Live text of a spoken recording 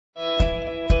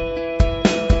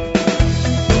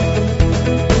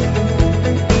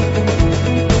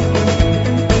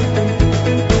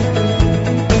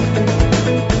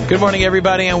morning,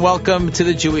 everybody, and welcome to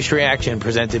the Jewish Reaction,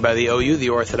 presented by the OU, the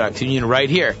Orthodox Union, right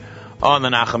here on the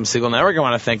Nachum Segal Network. I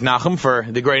want to thank Nachum for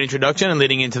the great introduction and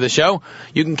leading into the show.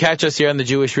 You can catch us here on the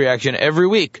Jewish Reaction every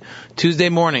week, Tuesday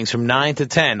mornings from 9 to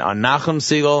 10 on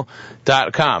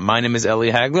NachumSegal.com. My name is Eli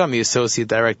Hagler. I'm the Associate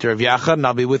Director of Yachad, and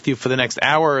I'll be with you for the next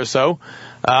hour or so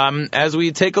as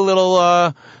we take a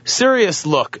little serious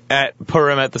look at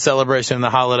Purim, at the celebration and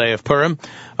the holiday of Purim.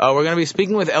 We're going to be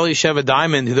speaking with Elisheva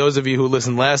Diamond, who those of you who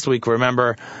listened last week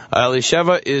remember.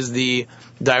 Elisheva is the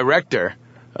director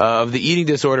of the eating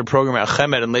disorder program at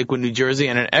CHEMED in Lakewood, New Jersey,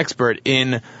 and an expert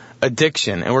in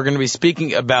addiction. And we're going to be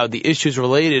speaking about the issues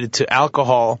related to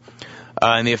alcohol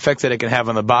and the effects that it can have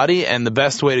on the body, and the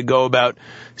best way to go about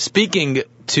speaking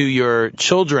to your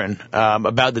children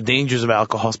about the dangers of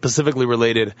alcohol, specifically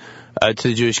related to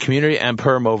the Jewish community and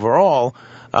Purim overall.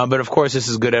 But of course, this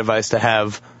is good advice to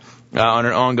have on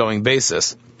an ongoing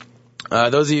basis.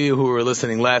 Those of you who were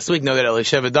listening last week know that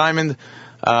Elisheva Diamond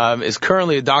is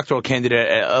currently a doctoral candidate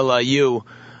at LIU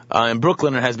in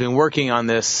Brooklyn and has been working on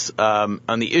this,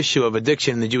 on the issue of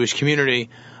addiction in the Jewish community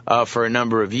for a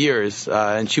number of years.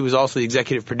 And she was also the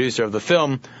executive producer of the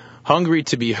film Hungry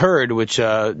to Be Heard, which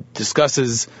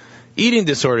discusses eating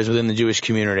disorders within the Jewish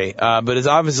community. But is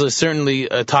obviously certainly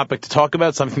a topic to talk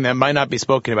about, something that might not be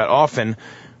spoken about often,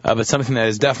 but something that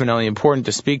is definitely important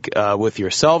to speak with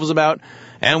yourselves about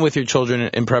and with your children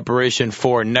in preparation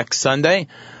for next Sunday,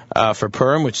 for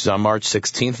Purim, which is on March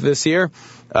 16th this year.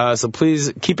 So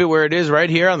please keep it where it is right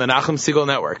here on the Nachum Segal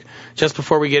Network. Just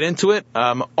before we get into it,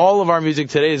 all of our music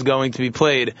today is going to be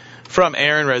played from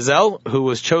Aaron Razel, who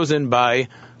was chosen by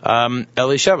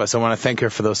Elisheva. So I want to thank her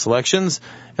for those selections.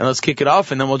 And let's kick it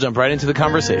off, and then we'll jump right into the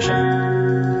conversation.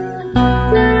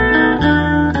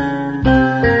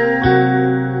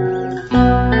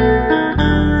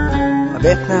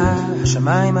 הבטנה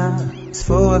השמיימה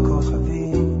וספור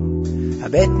הכוכבים,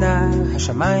 הבטנה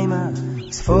השמיימה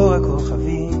וספור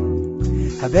הכוכבים,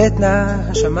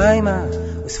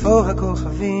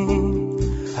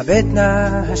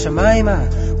 הבטנה השמיימה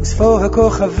וספור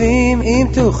הכוכבים, אם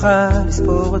תוכל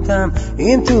לספור אותם,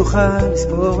 אם תוכל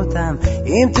לספור אותם,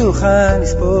 אם תוכל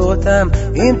לספור אותם,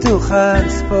 אם תוכל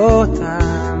לספור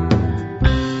אותם.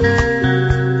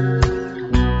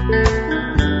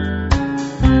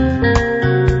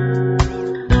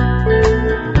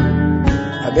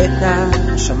 הבטנה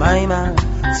השמיימה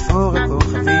ספור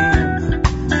הכוכבים,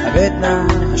 הבטנה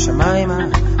השמיימה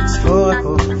ספור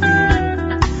הכוכבים,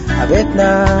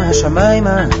 הבטנה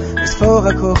השמיימה ספור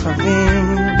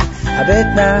הכוכבים,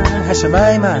 הבטנה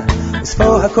השמיימה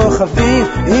ספור הכוכבים,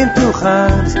 אם תוכל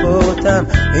לספור אותם,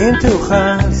 אם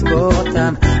תוכל לספור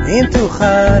אותם, אם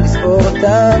תוכל לספור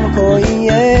אותם, כה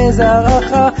יהיה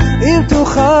זרעך, אם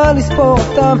תוכל לספור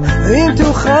אותם, אם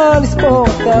תוכל לספור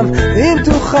אותם, אם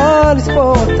תוכל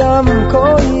לספור אותם,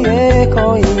 כה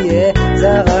יהיה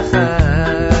זרעך.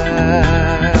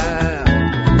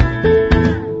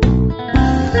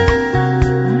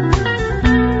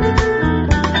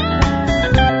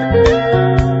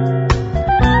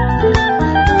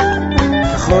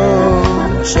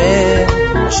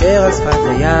 אשר על שפת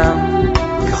הים,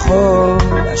 כחול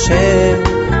אשר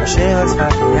על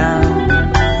שפת הים,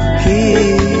 כי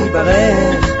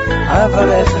ברך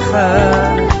אברכך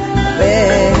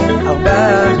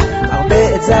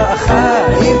הרבה את זרעך,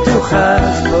 אם תוכל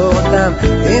לספור אותם,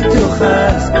 אם תוכל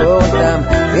לספור אותם,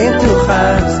 אם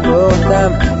תוכל לספור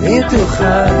אותם, אם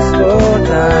תוכל לספור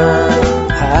אותם.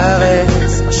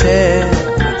 הארץ אשר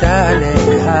הייתה עליה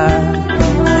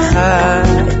לך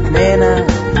את מנה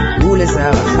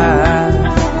ולזרעך,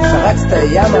 פרצת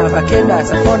ימה וכן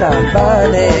מהצפונה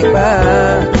בנגבה,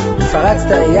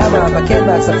 פרצת ימה וכן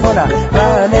מהצפונה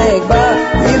בנגבה,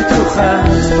 אם תוכל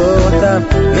לספור אותם,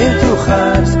 אם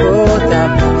תוכל לספור אותם,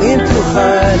 אם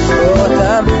תוכל לספור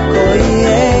אותם, כה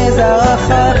יהיה זרעך,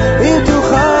 אם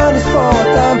תוכל לספור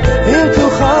אותם, אם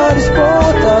תוכל לספור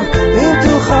אותם, אם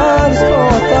תוכל לספור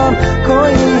אותם, כה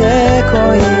יהיה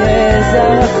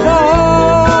זרעך.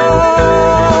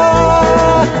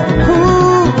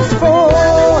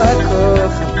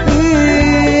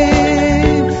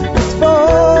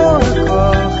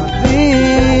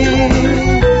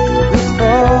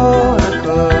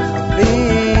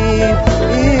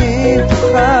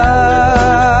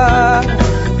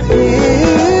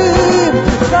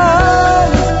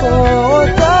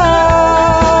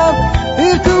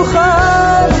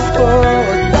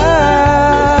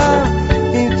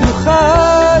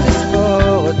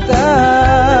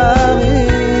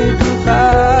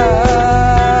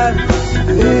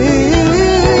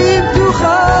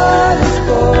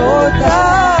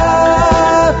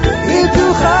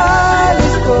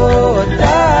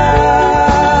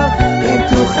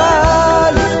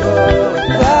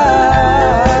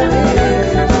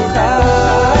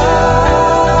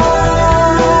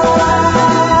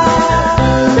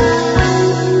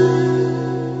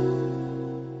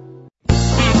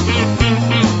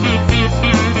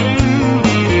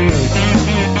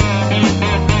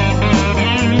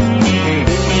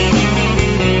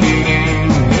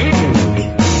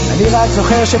 רק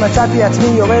זוכר שמצאתי עצמי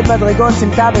יורד מדרגות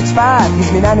סמטה בצפת,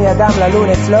 הזמינני אדם ללון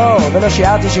אצלו ולא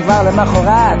שיערתי שכבר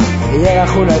למחרת יהיה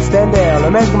רכון על סטנדר,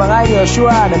 לומד גמרא עם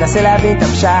יהושע, מנסה להבין את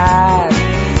הפשט.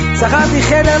 שכרתי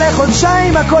חדר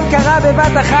לחודשיים, הכל קרה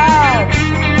בבת אחת.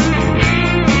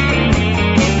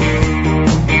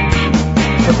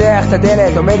 פותח את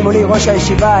הדלת, עומד מולי ראש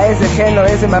הישיבה, איזה חן לו,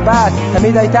 איזה מבט.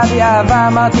 תמיד הייתה בי אהבה,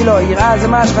 אמרתי לו, יראה זה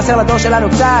מה שחסר לדור שלנו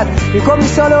קצת. במקום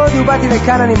לנסוע להודי ובאתי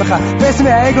לכאן, אני מחפש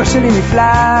מהאגו שלי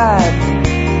מפלט.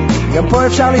 גם פה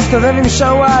אפשר להסתובב עם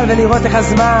שרוואל ולראות איך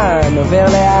הזמן עובר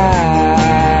לאט.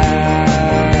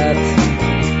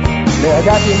 לא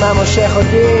ידעתי מה מושך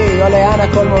אותי או לאן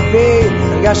הכל מוביל,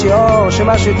 הרגשתי אור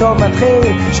שמשהו טוב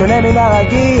מתחיל, שונה מן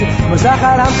הרגיל,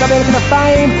 מוזחל המקבל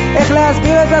כנפיים, איך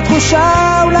להסביר את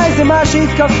התחושה, אולי זה מה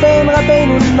שהתכוון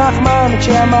רבינו נחמן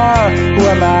כשאמר,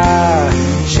 הוא אמר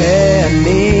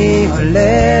שאני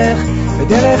הולך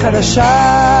בדרך חדשה,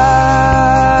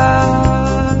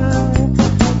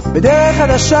 בדרך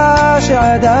חדשה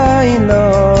שעדיין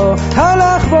לא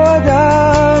הלך בו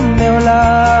אדם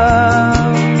מעולם,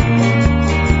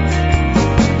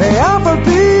 ואף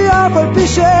על פי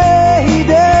שהיא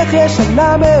דרך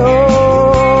ישנה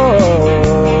מאוד,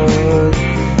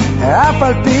 אף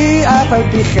על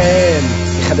פי כן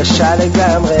היא חדשה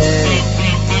לגמרי.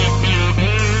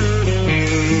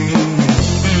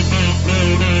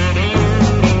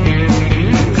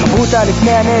 חברותה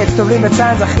לפני הנט, טובלים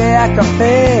בצאנז אחרי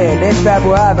הקפה, נט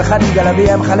באבוהב, אחד עם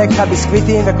גלבי המחלק לך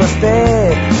ביסקוויטים וכוס תה,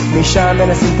 משם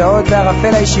בין הסמטאות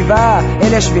והרפל הישיבה,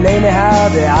 אלה שבילי נהר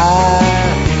דעה,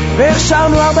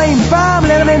 והכשרנו 40 פעם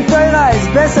לרנן טוירה, איז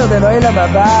בסר דנועילה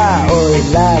בבא,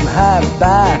 עולם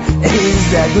הבא,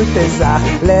 איזה הגות תזך,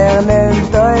 לרנן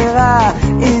טוירה,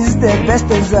 איז דה בסט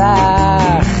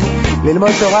תזך.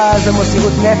 ללמוד תורה זה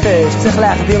מסירות נפש, צריך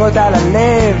להחדיר אותה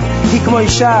ללב, היא כמו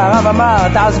אישה, הרב אמר,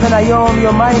 תעזבן היום,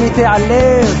 יומיים היא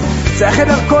תיעלב. זה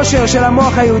החדר כושר של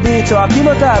המוח היהודי, צועקים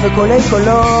אותה בקולי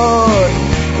קולות.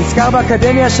 נזכר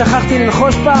באקדמיה, שכחתי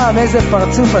ללחוש פעם, איזה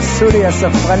פרצוף עשו לי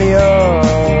הספרניות.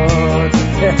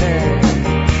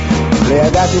 לא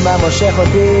ידעתי מה מושך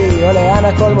אותי או לאן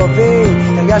הכל מוביל,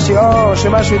 הרגשתי אור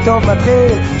שמשהו טוב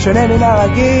מתחיל, שונה מן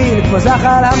הרגיל, כמו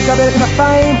זחל המקבל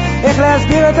כנפיים, איך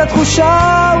להסביר את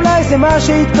התחושה, אולי זה מה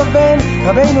שהתכוון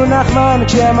רבינו נחמן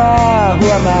כשאמר, הוא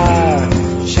אמר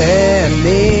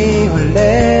שאני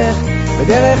הולך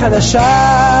בדרך חדשה,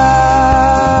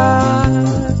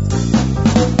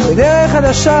 בדרך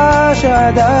חדשה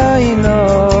שעדיין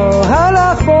לא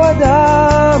הלך בו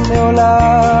אדם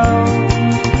מעולם,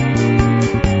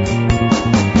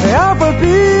 ואף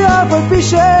על פי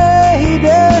שהיא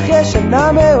דרך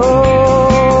ישנה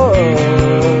מאוד,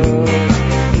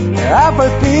 אף על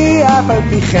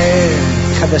פי כן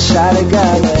היא חדשה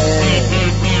לגמרי.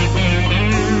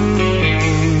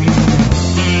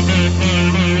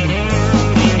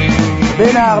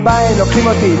 בין הארבעים לוקחים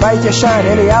אותי, בית ישן,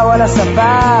 אליהו על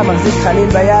השפה, מחזיק חליל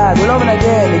ביד, הוא לא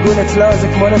מנגן, ניגון אצלו זה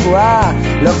כמו נבואה,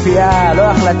 לא כפייה, לא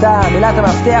החלטה, מילת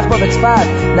המפתח פה בצפת,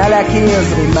 נא להכיר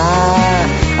זרימה,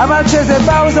 אבל כשזה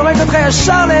בא הוא זורק אותך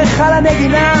ישר להיכל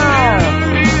הנגינה.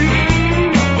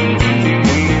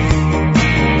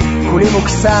 כולי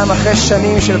מוקסם אחרי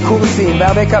שנים של קורסים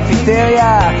והרבה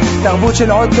קפיטריה, תרבות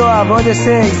של עוד תואר ועוד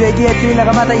הישג, זה הגיע אצלי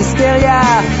לרמת ההיסטריה.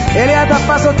 אליה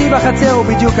תפס אותי בחצר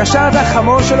ובדיוק קשר את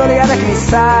החמור שלו ליד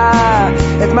הכניסה,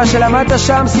 את מה שלמדת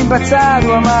שם שים בצד,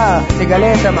 הוא אמר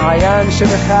תגלה את המעיין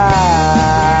שבך.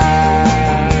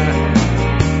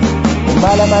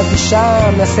 ומה למדתי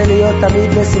שם? נסה להיות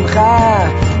תמיד בשמחה,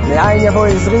 מאין יבוא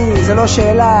עזרי, זה לא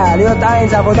שאלה, להיות עין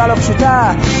זה עבודה לא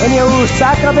פשוטה, אין ייאוש,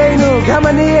 צעק רבינו, גם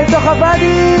אני אל תוך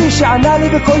הבדי, שענה לי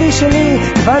בקולי שלי,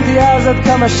 הבנתי אז עד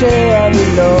כמה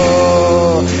שאני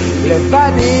לא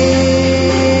לבדי,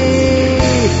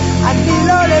 אני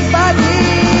לא לבדי,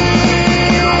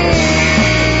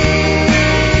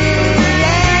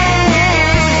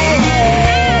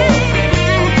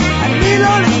 אני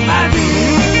לא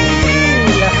לבדי,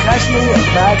 לחש לי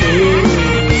לבדי,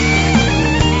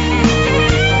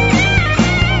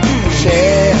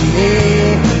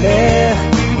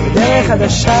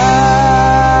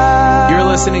 You're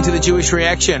listening to the Jewish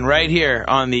Reaction right here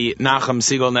on the Nachum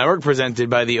Segal Network, presented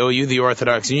by the OU, the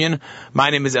Orthodox Union. My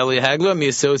name is Eli Hagler. I'm the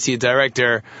Associate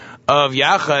Director of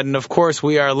Yachad, and of course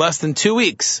we are less than 2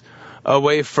 weeks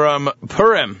away from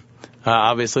Purim.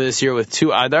 Obviously this year with 2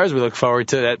 Adars, we look forward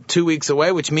to that 2 weeks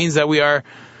away, which means that we are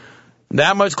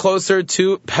that much closer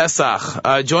to Pesach.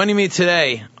 Joining me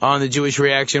today on the Jewish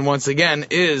Reaction once again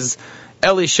is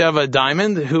Elisheva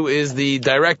Diamond, who is the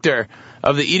director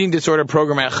of the eating disorder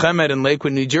program at CHEMED in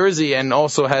Lakewood, New Jersey, and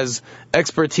also has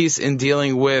expertise in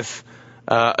dealing with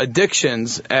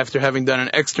addictions after having done an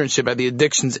externship at the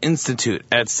Addictions Institute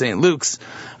at St. Luke's.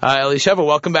 Elisheva,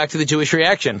 welcome back to the Jewish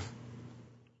Reaction.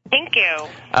 Thank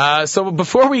you. So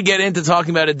before we get into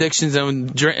talking about addictions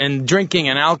and drinking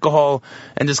and alcohol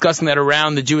and discussing that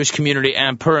around the Jewish community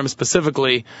and Purim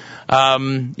specifically,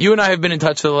 you and I have been in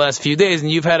touch for the last few days,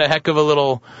 and you've had a heck of a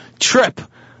little trip,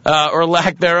 or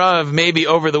lack thereof, maybe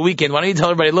over the weekend. Why don't you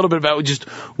tell everybody a little bit about just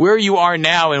where you are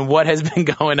now and what has been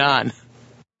going on?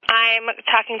 I'm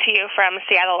talking to you from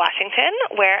Seattle, Washington,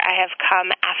 where I have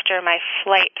come after my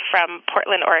flight from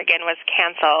Portland, Oregon was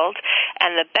canceled,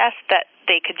 and the best that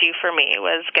they could do for me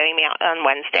was getting me out on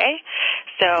Wednesday.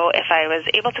 So if I was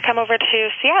able to come over to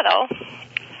Seattle,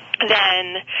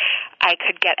 then I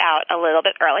could get out a little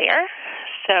bit earlier.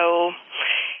 So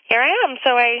here I am.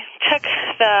 So I took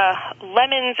the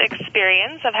lemons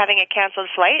experience of having a canceled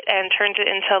flight and turned it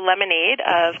into lemonade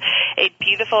of a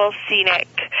beautiful, scenic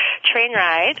train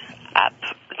ride up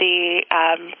the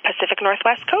Pacific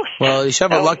Northwest coast. Well,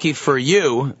 Elisheva, lucky for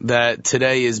you that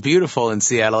today is beautiful in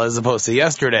Seattle as opposed to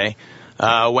yesterday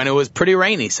when it was pretty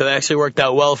rainy. So that actually worked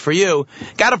out well for you.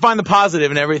 Got to find the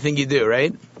positive in everything you do,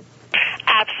 right?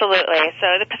 Absolutely. So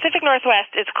the Pacific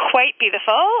Northwest is quite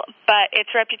beautiful, but its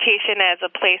reputation as a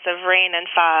place of rain and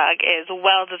fog is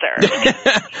well deserved.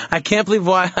 I can't believe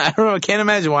why. I don't know. I can't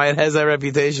imagine why it has that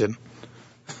reputation.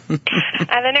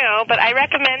 I don't know, but I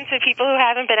recommend to people who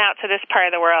haven't been out to this part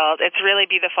of the world. It's really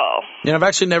beautiful. You know, I've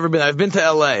actually never been. I've been to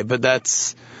L.A., but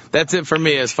that's it for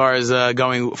me as far as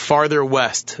going farther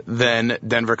west than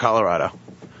Denver, Colorado.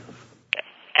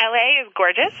 LA is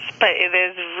gorgeous, but it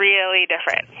is really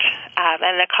different.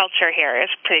 And the culture here is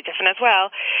pretty different as well.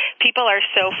 People are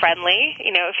so friendly.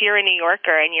 You know, if you're a New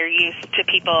Yorker and you're used to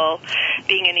people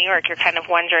being in New York, you're kind of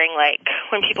wondering, like,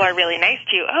 when people are really nice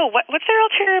to you, oh, what's their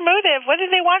ulterior motive? What do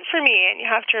they want from me? And you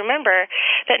have to remember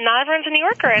that not everyone's a New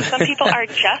Yorker, and some people are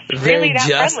just really that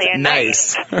friendly and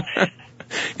nice.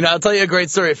 You know, I'll tell you a great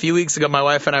story. A few weeks ago, my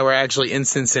wife and I were actually in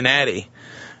Cincinnati.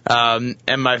 And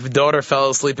my daughter fell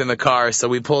asleep in the car, so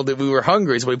we were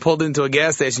hungry, so we pulled into a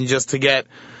gas station just to get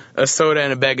a soda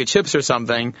and a bag of chips or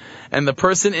something. And the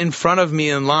person in front of me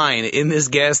in line in this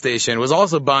gas station was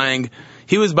also buying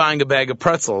a bag of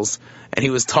pretzels, and he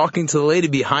was talking to the lady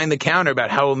behind the counter about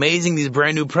how amazing these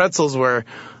brand new pretzels were,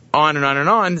 on and on and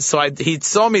on. So he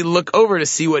saw me look over to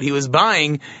see what he was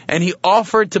buying, and he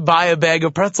offered to buy a bag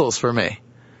of pretzels for me.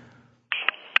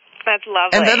 That's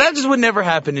lovely. And that just would never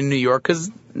happen in New York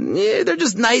because they're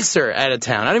just nicer out of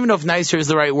town. I don't even know if nicer is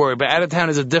the right word, but out of town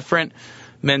is a different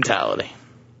mentality.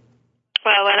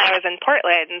 Well, when I was in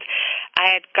Portland,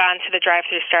 I had gone to the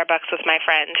drive-thru Starbucks with my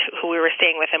friend who we were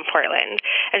staying with in Portland,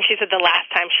 and she said the last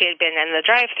time she had been in the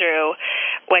drive-thru,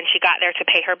 when she got there to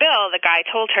pay her bill, the guy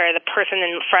told her the person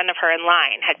in front of her in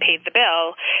line had paid the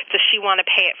bill. Does she want to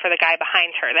pay it for the guy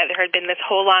behind her? That there had been this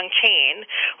whole long chain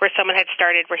where someone had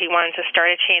started where he wanted to start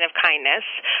a chain of kindness,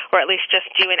 or at least just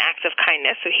do an act of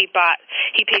kindness. So he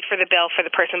paid for the bill for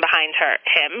the person behind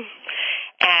him.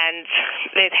 And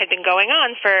it had been going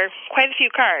on for quite a few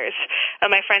cars.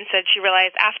 And my friend said she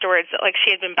realized afterwards that, like,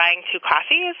 she had been buying 2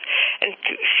 coffees, and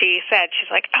she's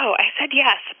like, oh, I said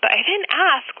yes, but I didn't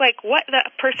ask, like, what the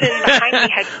person behind me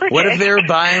had purchased. What if they were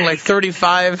buying, like,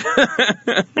 35?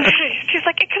 She's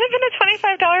like, it could have been a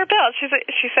 $25 bill. She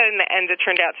said in the end it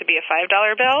turned out to be a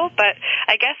 $5 bill, but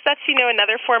I guess that's,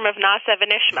 another form of nasa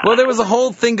v'nishma. Well, there was a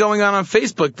whole thing going on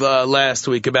Facebook last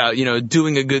week about,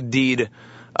 doing a good deed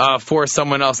for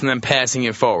someone else and then passing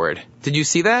it forward. Did you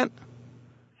see that?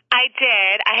 I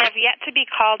did. I have yet to be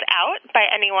called out by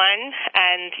anyone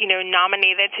and,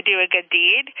 nominated to do a good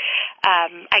deed.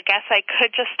 I guess I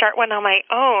could just start one on my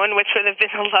own, which would have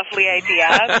been a lovely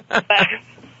idea. But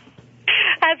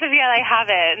as of yet, I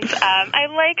haven't. I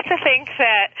like to think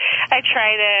that I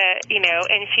try to,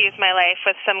 infuse my life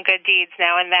with some good deeds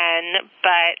now and then,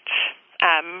 but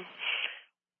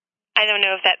I don't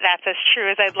know if that's as true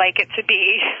as I'd like it to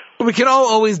be. We can all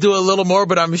always do a little more,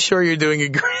 but I'm sure you're doing a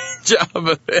great job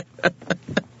of it.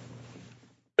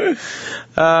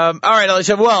 All right,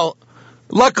 Elisheva. Well,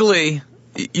 luckily,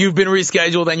 you've been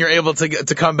rescheduled and you're able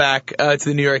to come back to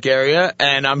the New York area,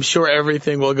 and I'm sure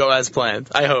everything will go as planned.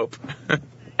 I hope.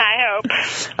 I hope.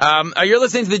 You're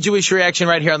listening to the Jewish Reaction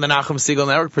right here on the Nachum Segal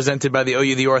Network, presented by the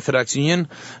OU, the Orthodox Union.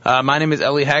 My name is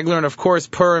Eli Hagler, and of course,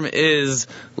 Purim is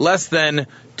less than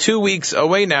 2 weeks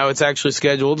away now. It's actually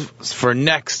scheduled for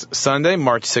next Sunday,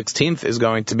 March 16th, is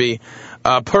going to be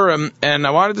Purim. And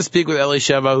I wanted to speak with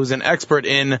Elisheva, who's an expert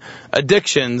in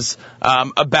addictions,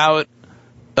 about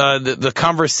the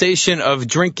conversation of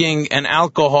drinking and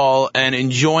alcohol and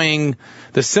enjoying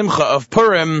the simcha of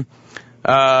Purim,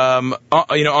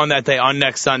 on that day, on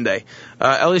next Sunday.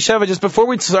 Elisheva, just before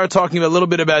we start talking a little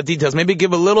bit about details, maybe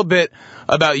give a little bit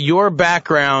about your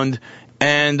background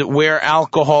and where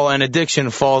alcohol and addiction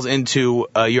falls into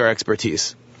your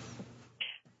expertise.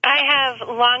 I have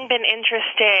long been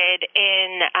interested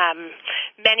in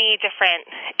many different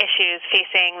issues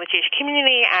facing the Jewish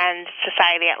community and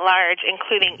society at large,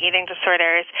 including eating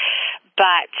disorders,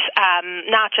 but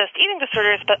not just eating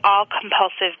disorders, but all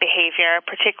compulsive behavior,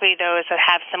 particularly those that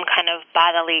have some kind of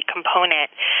bodily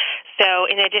component. So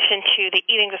in addition to the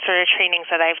eating disorder trainings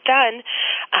that I've done,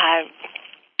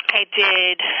 I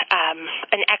did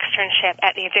an externship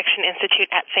at the Addiction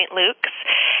Institute at St. Luke's,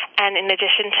 and in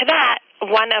addition to that,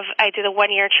 I did a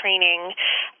one-year training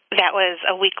that was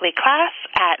a weekly class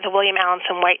at the William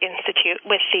Allenson White Institute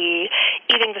with the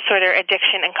Eating Disorder,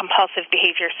 Addiction, and Compulsive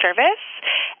Behavior Service,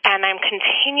 and I'm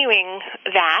continuing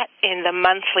that in the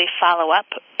monthly follow-up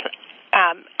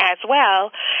as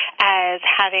well as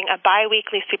having a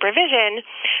biweekly supervision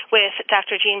with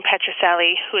Dr. Jean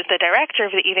Petroselli, who is the director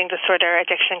of the Eating Disorder,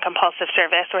 Addiction, and Compulsive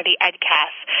Service, or the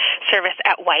EDCAS service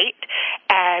at White,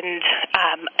 and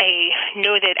a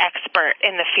noted expert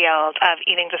in the field of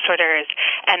eating disorders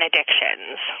and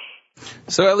addictions.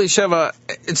 So, Elisheva,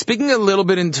 speaking a little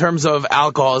bit in terms of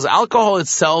alcohol, is alcohol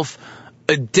itself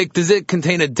does it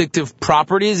contain addictive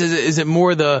properties? Is it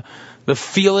more the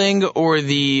feeling or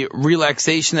the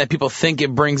relaxation that people think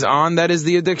it brings on that is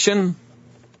the addiction?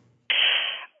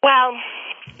 Well,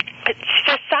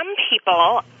 for some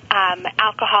people,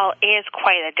 alcohol is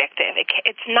quite addictive.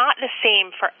 It's not the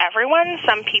same for everyone.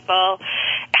 Some people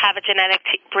have a genetic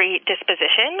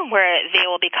predisposition where they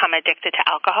will become addicted to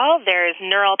alcohol. There's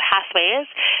neural pathways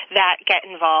that get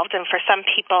involved, and for some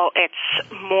people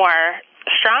it's more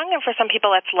strong, and for some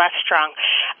people it's less strong.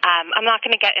 I'm not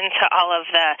going to get into all of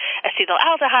the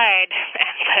acetaldehyde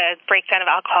and the breakdown of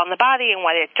alcohol in the body and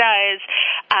what it does.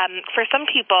 For some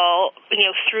people,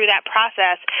 through that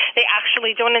process, they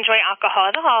actually don't enjoy alcohol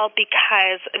at all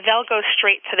because they'll go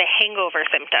straight to the hangover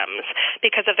symptoms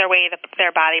because of their way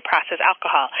their body processes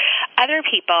alcohol. Other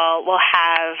people will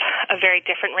have a very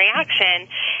different reaction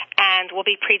and will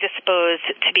be predisposed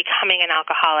to becoming an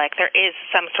alcoholic. There is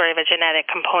some sort of a genetic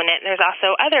component. There's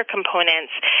also other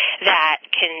components that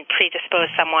can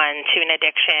predispose someone to an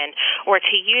addiction or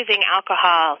to using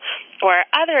alcohol or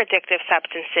other addictive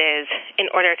substances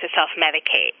in order to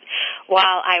self-medicate.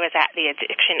 While I was at the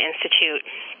Addiction Institute,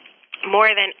 more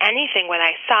than anything, what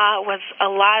I saw was a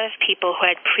lot of people who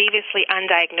had previously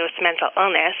undiagnosed mental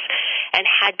illness and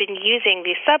had been using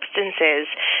these substances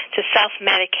to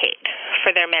self-medicate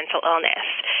for their mental illness.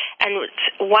 And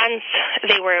once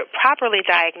they were properly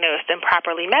diagnosed and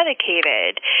properly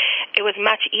medicated, it was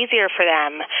much easier for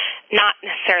them, not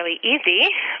necessarily easy,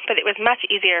 but it was much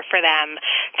easier for them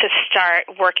to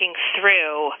start working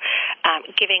through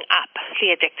giving up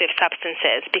the addictive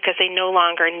substances because they no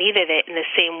longer needed it in the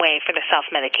same way for the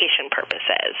self-medication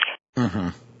purposes. Mm-hmm.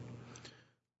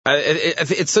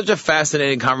 It's such a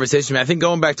fascinating conversation. I think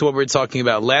going back to what we were talking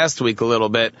about last week a little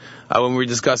bit, when we were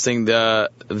discussing the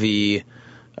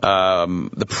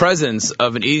presence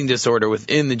of an eating disorder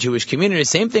within the Jewish community,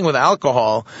 same thing with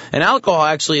alcohol. And alcohol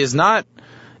actually it's not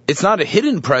a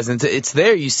hidden presence. It's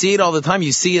there. You see it all the time.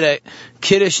 You see it at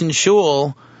Kiddush and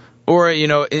Shul, or,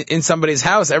 in somebody's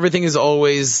house. Everything is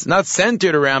always not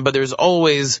centered around, but there's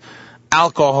always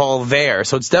alcohol there.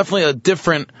 So it's definitely a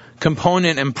different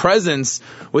component and presence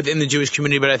within the Jewish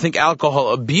community, but I think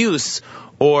alcohol abuse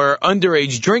or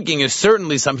underage drinking is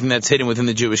certainly something that's hidden within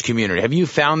the Jewish community. Have you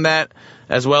found that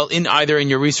as well, either in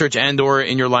your research and or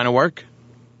in your line of work?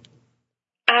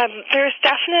 There's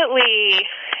definitely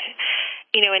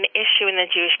an issue in the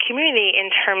Jewish community in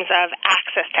terms of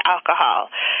access to alcohol.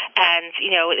 And,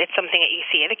 it's something that you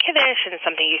see at a Kiddush and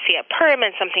something you see at Purim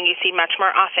and something you see much more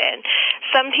often.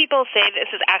 Some people say this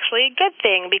is actually a good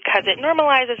thing because it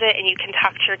normalizes it and you can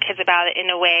talk to your kids about it in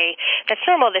a way that's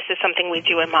normal. This is something we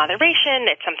do in moderation.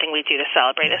 It's something we do to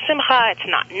celebrate a simcha. It's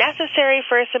not necessary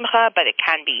for a simcha, but it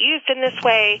can be used in this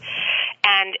way.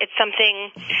 And it's something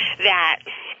that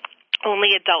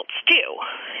only adults do.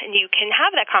 And you can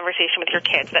have that conversation with your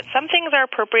kids that some things are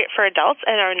appropriate for adults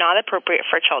and are not appropriate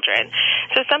for children.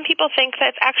 So some people think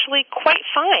that it's actually quite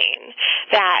fine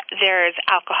that there's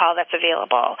alcohol that's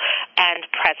available and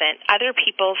present. Other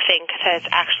people think that it's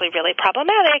actually really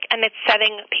problematic and it's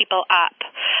setting people up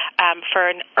for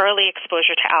an early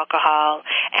exposure to alcohol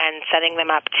and setting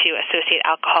them up to associate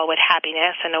alcohol with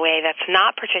happiness in a way that's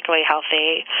not particularly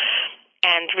healthy,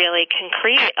 and really can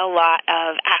create a lot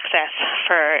of access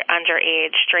for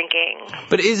underage drinking.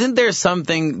 But isn't there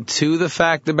something to the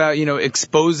fact about,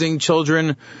 exposing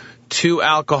children to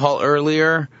alcohol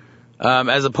earlier?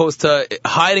 as opposed to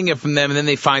hiding it from them, and then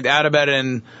they find out about it,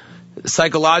 and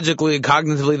psychologically,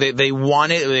 cognitively, they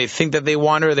want it, they think that they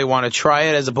want it, or they want to try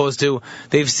it, as opposed to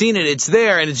they've seen it, it's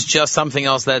there, and it's just something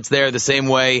else that's there, the same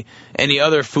way any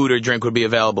other food or drink would be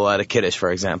available at a kiddush, for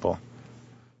example.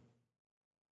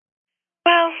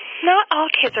 Well, not all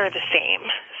kids are the same.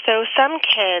 So some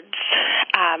kids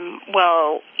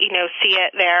will, see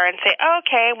it there and say, oh,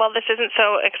 okay, well, this isn't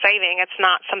so exciting. It's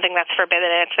not something that's forbidden.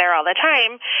 It's there all the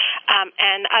time.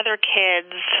 And other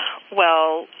kids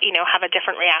will, have a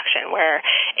different reaction where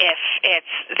if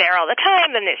it's there all the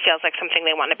time, then it feels like something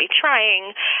they want to be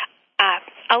trying.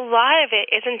 A lot of it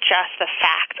isn't just the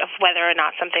fact of whether or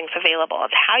not something's available.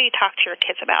 It's how you talk to your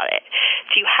kids about it.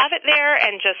 Do you have it there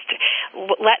and just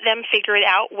let them figure it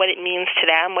out what it means to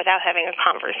them without having a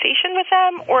conversation with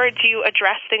them, or do you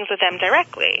address things with them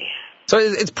directly? So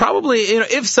it's probably,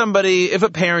 if a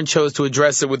parent chose to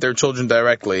address it with their children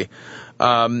directly,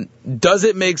 does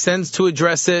it make sense to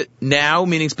address it now,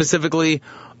 meaning specifically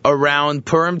around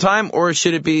Purim time, or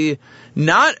should it be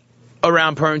not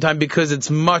around Purim time because it's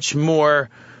much more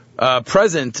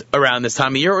present around this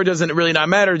time of year, or does it really not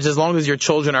matter? Just as long as your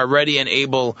children are ready and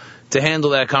able to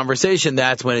handle that conversation,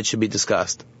 that's when it should be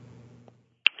discussed.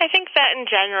 I think that in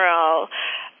general,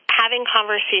 having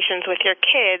conversations with your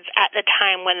kids at the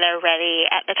time when they're ready,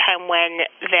 at the time when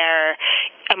they're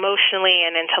emotionally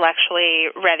and intellectually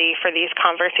ready for these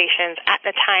conversations, at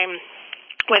the time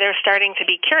where they're starting to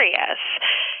be curious.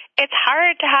 It's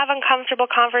hard to have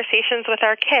uncomfortable conversations with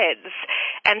our kids,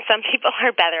 and some people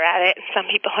are better at it, and some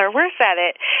people are worse at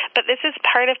it, but this is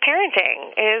part of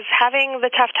parenting, is having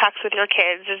the tough talks with your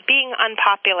kids, is being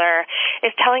unpopular,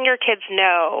 is telling your kids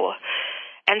no,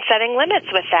 and setting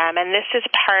limits with them, and this is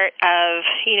part of,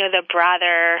 the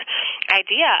broader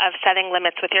idea of setting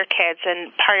limits with your kids,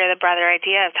 and part of the broader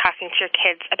idea of talking to your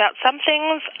kids about some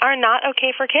things are not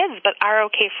okay for kids, but are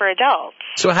okay for adults.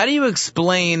 So how do you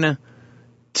explain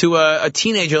to a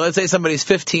teenager, let's say somebody's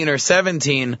 15 or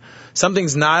 17,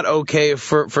 something's not okay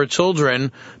for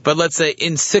children, but let's say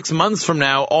in 6 months from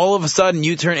now, all of a sudden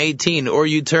you turn 18 or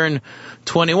you turn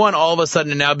 21, all of a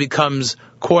sudden it now becomes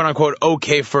quote unquote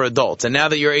okay for adults. And now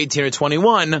that you're 18 or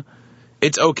 21,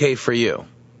 it's okay for you.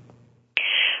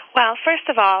 Well, first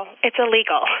of all, it's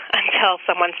illegal until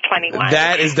someone's 21.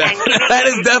 That is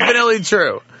definitely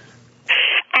true.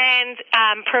 And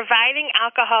providing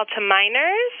alcohol to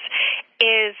minors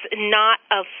is not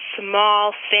a small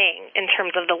thing in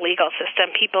terms of the legal system.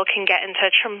 People can get into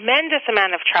a tremendous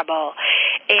amount of trouble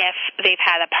if they've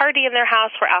had a party in their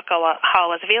house where alcohol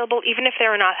was available, even if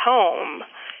they're not home.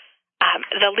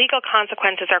 The legal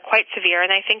consequences are quite severe,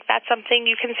 and I think that's something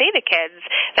you can say to kids,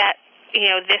 that,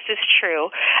 this is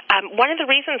true. One of the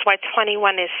reasons why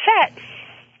 21 is set,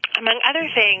 among other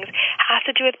things, has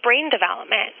to do with brain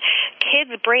development.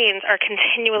 Kids' brains are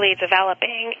continually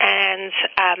developing, and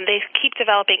they keep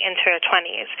developing into their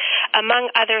 20s.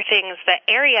 Among other things, the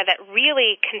area that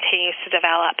really continues to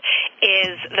develop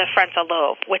is the frontal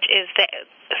lobe, which is the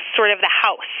sort of the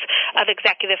house of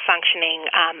executive functioning.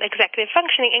 Executive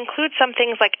functioning includes some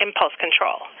things like impulse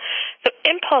control. So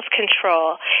impulse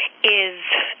control is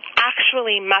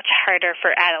actually much harder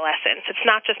for adolescents. It's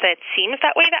not just that it seems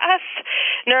that way to us.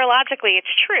 Neurologically,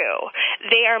 it's true.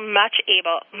 They are much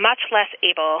less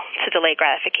able to delay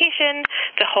gratification,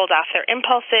 to hold off their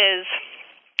impulses,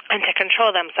 and to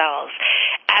control themselves.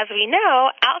 As we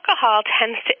know, alcohol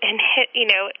tends to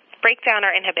break down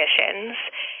our inhibitions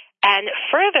and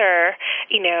further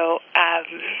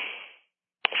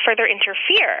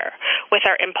interfere with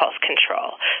our impulse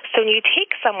control. So when you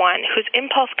take someone whose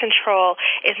impulse control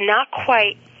is not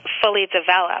quite fully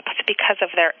developed because of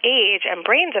their age and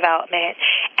brain development,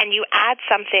 and you add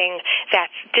something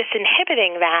that's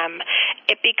disinhibiting them,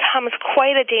 it becomes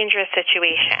quite a dangerous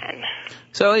situation.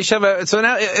 So, Elisheva,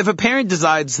 now if a parent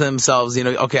decides to themselves,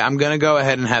 okay, I'm going to go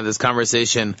ahead and have this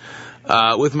conversation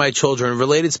with my children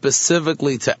related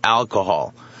specifically to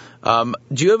alcohol,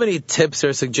 do you have any tips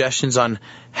or suggestions on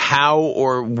how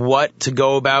or what to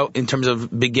go about in terms of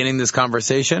beginning this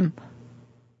conversation?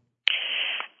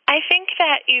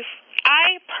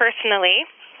 I personally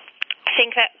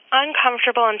think that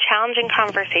uncomfortable and challenging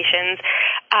conversations,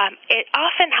 it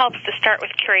often helps to start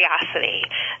with curiosity.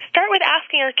 Start with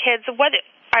asking your kids, what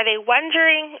are they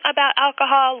wondering about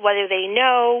alcohol? What do they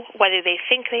know? What do they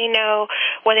think they know?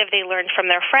 What have they learned from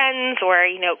their friends or,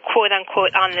 quote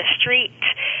unquote, on the street?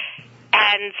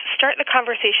 And start the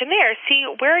conversation there. See,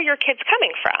 where are your kids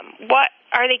coming from? What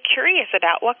are they curious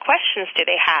about? What questions do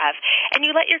they have? And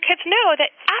you let your kids know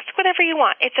that ask whatever you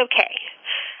want. It's okay.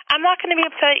 I'm not going to be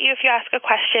upset at you if you ask a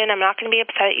question. I'm not going to be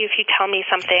upset at you if you tell me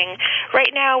something.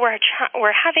 Right now,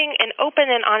 we're having an open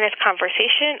and honest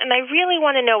conversation, and I really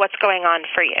want to know what's going on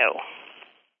for you.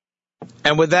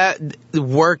 And would that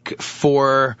work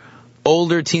for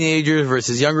older teenagers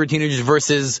versus younger teenagers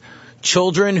versus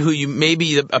children who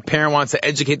maybe a parent wants to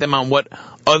educate them on what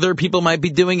other people might be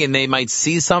doing, and they might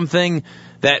see something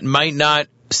that might not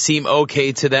seem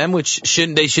okay to them, which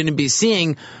they shouldn't be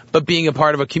seeing, but being a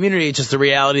part of a community, it's just a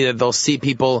reality that they'll see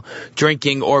people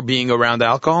drinking or being around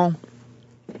alcohol?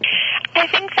 I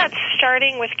think that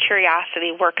starting with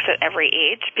curiosity works at every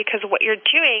age, because what you're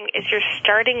doing is you're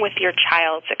starting with your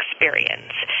child's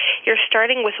experience. You're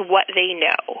starting with what they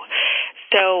know.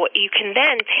 So you can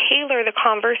then tailor the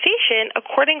conversation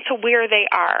according to where they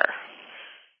are.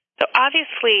 So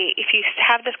obviously, if you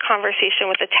have this conversation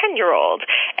with a 10-year-old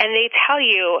and they tell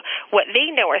you what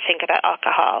they know or think about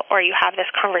alcohol, or you have this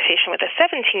conversation with a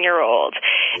 17-year-old,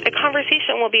 the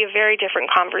conversation will be a very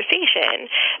different conversation,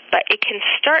 but it can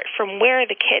start from where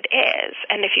the kid is.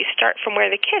 And if you start from where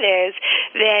the kid is,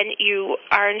 then you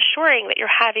are ensuring that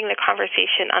you're having the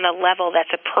conversation on a level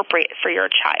that's appropriate for your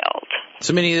child.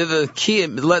 So meaning the key,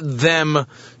 let them,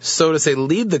 so to say,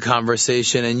 lead the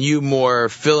conversation and you more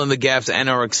fill in the gaps and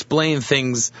or explain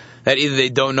things that either they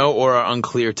don't know or are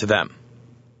unclear to them.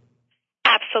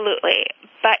 Absolutely.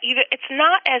 But it's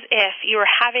not as if you are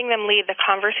having them lead the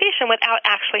conversation without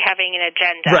actually having an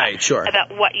agenda right, sure. about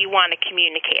what you want to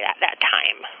communicate at that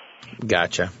time.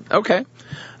 Gotcha. Okay.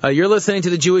 You're listening to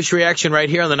the Jewish Reaction right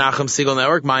here on the Nachum Segal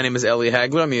Network. My name is Eli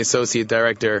Hagler. I'm the Associate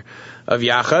Director of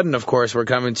Yachad. And, of course, we're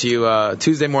coming to you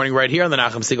Tuesday morning right here on the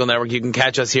Nachum Segal Network. You can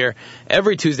catch us here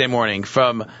every Tuesday morning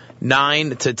from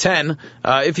 9 to 10.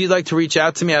 If you'd like to reach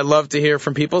out to me, I'd love to hear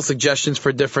from people, suggestions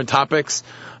for different topics,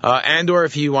 and or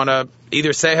if you want to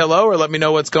either say hello or let me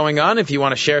know what's going on. If you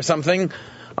want to share something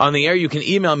on the air, you can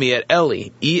email me at Eli,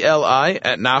 E-L-I,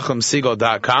 at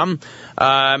NachumSegal.com.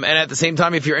 And at the same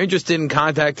time, if you're interested in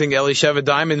contacting Elisheva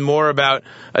Diamond more about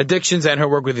addictions and her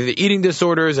work with either eating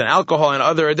disorders and alcohol and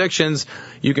other addictions,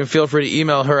 you can feel free to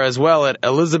email her as well at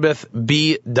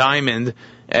ElizabethBDiamond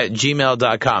at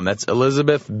gmail.com. That's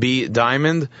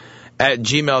ElizabethBDiamond at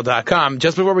gmail.com.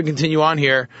 Just before we continue on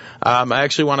here, I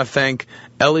actually want to thank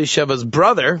Elisheva's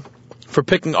brother for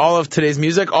picking all of today's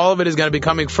music. All of it is going to be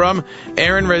coming from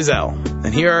Aaron Razel.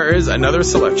 And here is another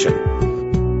selection.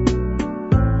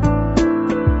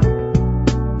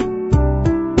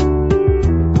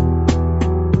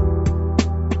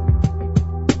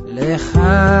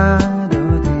 Lecha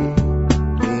dodi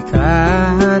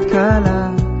likrat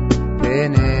kala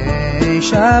b'nei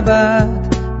Shabbat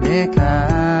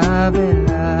mekabela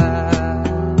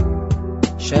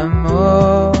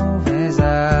shamo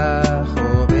v'zacho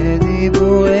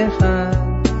בדיבור אחד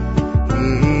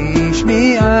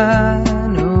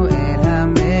השמיענו אל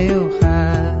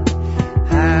המיוחד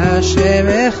השם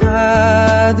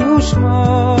אחד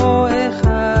ושמו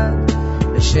אחד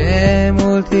לשם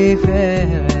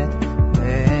ולתפארת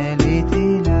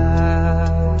ולתהילה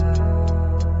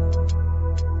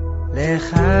לך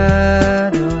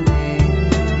דודי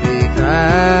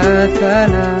לקראת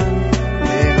כלה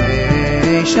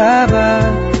בני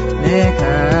שבת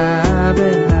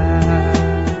נקבלה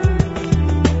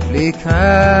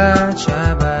לקראת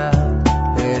שבת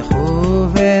לכו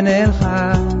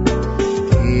ונלכה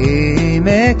כי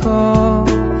מקום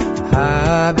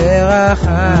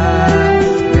הברכה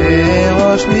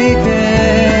בראש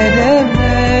מקדם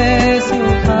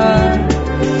מסוכה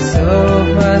סוף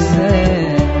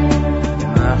מסע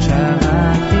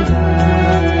מחשבה תחילה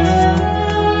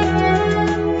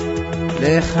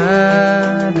לך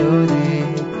דודי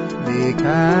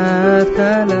לקראת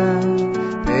כלה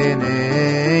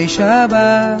בני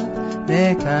שבת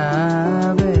נקבלה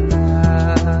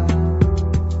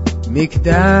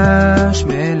מקדש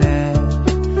מלך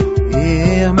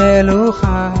עיר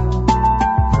מלוכה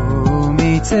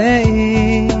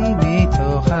ומצאי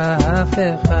מתוך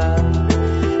ההפכה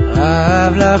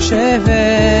רב לך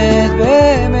שבט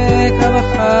בעמק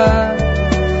הבכה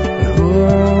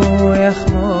והוא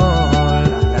יחמול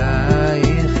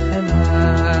עלייך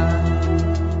חמה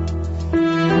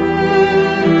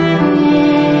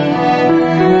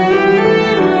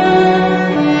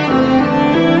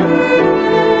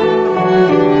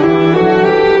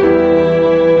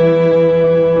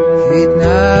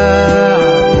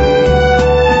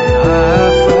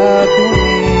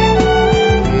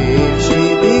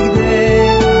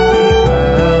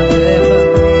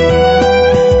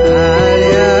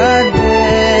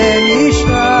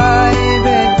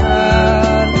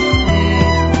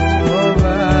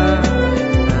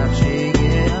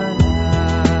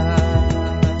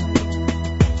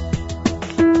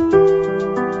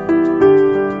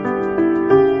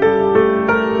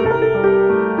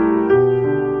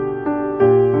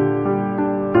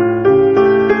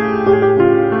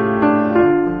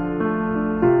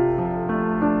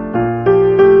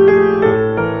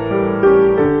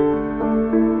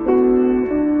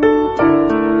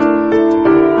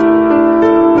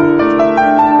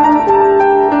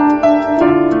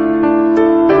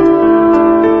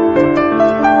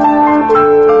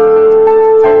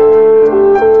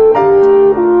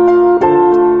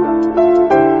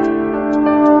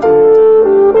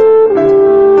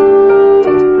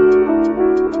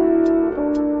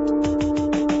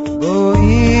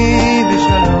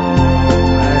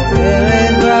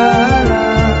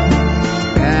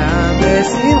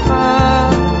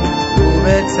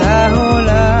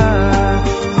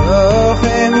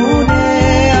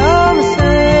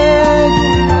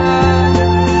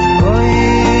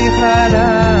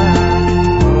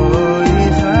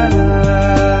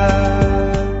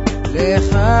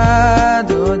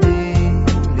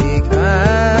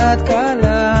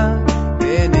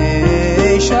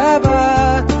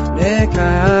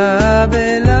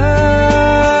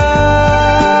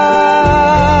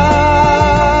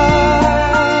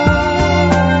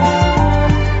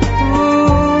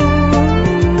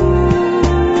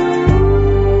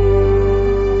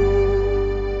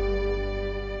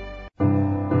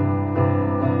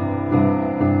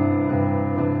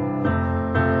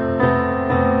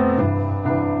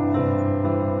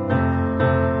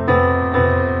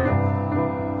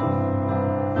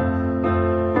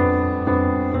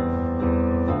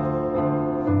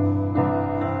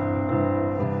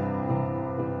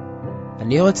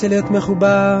אני רוצה להיות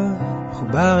מחובר,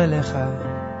 מחובר אליך,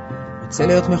 רוצה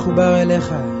להיות מחובר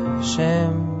אליך,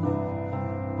 השם.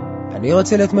 אני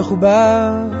רוצה להיות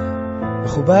מחובר,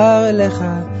 מחובר אליך,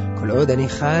 כל עוד אני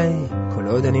חי, כל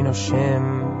עוד אני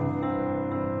נושם.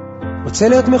 רוצה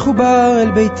להיות מחובר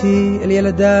אל ביתי, אל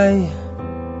ילדיי,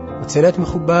 רוצה להיות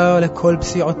מחובר לכל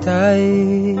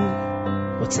פסיעותיי,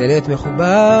 רוצה להיות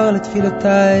מחובר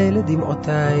לתפילותיי,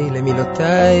 לדמעותיי,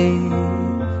 למילותיי,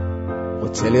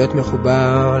 רוצה להיות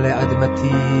מחובר לאדמתי,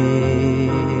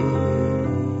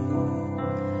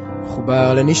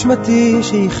 מחובר לנשמתי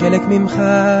שהיא חלק ממך,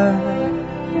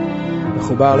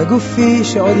 מחובר לגופי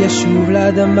שעוד ישוב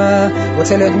לאדמה,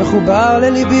 רוצה להיות מחובר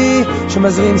לליבי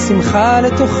שמזרים שמחה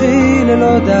לתוכי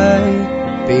ללא די,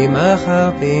 פעימה אחר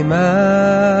פעימה.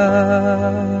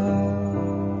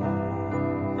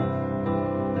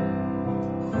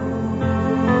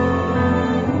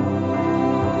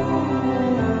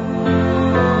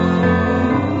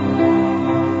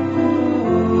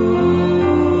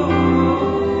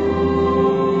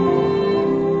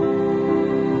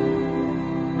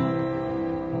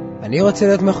 אני רוצה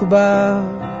להיות מחובר,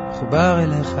 מחובר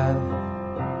אליך,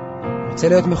 רוצה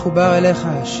להיות מחובר אליך,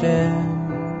 השם.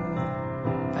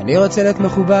 אני רוצה להיות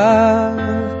מחובר,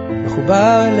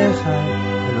 מחובר אליך,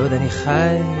 כל עוד אני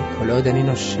חי, כל עוד אני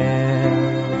נושם.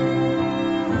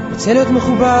 רוצה להיות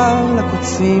מחובר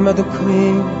לקוצים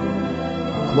הדוקרים,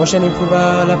 כמו שאני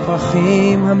מחובר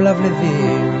לפרחים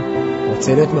המלבלבים.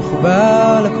 רוצה להיות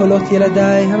מחובר לקולות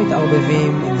ילדיי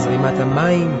המתערבבים עם זרימת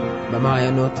המים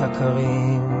במעיינות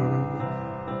הקרים.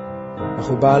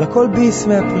 מחובר לכל ביס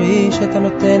מהפרי שאתה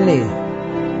נותן לי,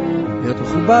 להיות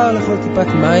מחובר לכל טיפת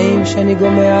מים שאני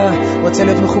גומע. רוצה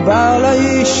להיות מחובר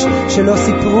לאיש שלא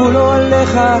סיפרו לו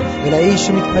עליך, ולאיש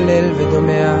שמתפלל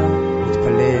ודומע,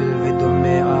 מתפלל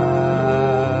ודומע.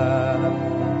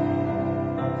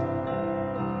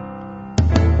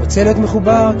 רוצה להיות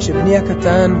מחובר כשבני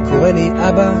הקטן קורא לי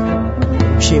אבא,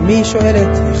 כשאמי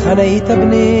שואלת היכן היית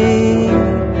בני.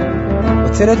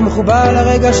 רוצה להיות מחובר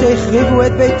לרגע שהחריבו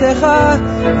את ביתך,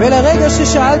 ולרגע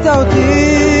ששאלת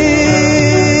אותי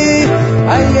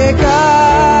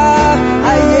אייקה,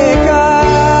 אייקה,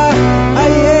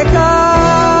 אייקה.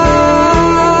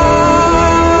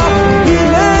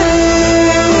 הנני,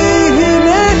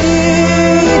 הנני,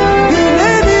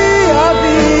 הנני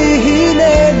אבי,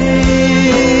 הנני.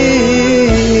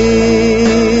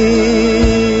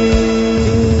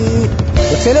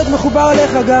 רוצה להיות מחובר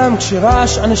אליך גם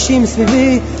כשרעש אנשים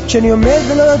סביבי, כשאני עומד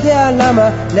ולא יודע למה,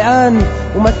 לאן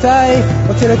ומתי.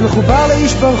 רוצה להיות מחובר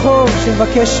לאיש ברחוב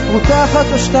שמבקש פרוטה אחת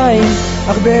או שתיים,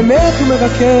 אך באמת הוא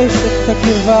מבקש את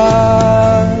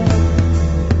הקרבה,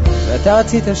 ואתה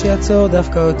רצית שיעצור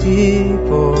דווקא אותי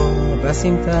פה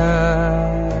בסמטה.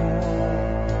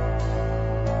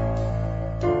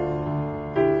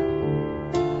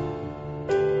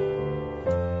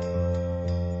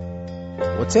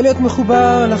 רוצה להיות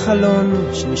מחובר לחלון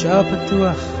שנשאר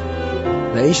פתוח,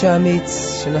 לאיש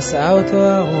האמיץ שנשאה אותו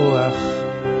הרוח,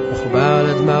 מחובר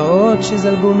לדמעות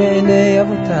שזלגו מעיני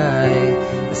אבותיי,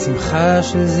 לשמחה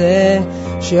של זה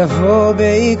שיבוא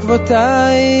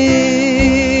בעקבותיי.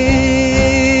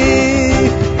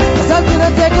 אז אל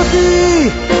תנתק אותי,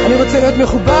 אני רוצה להיות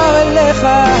מחובר אליך,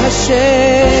 השם.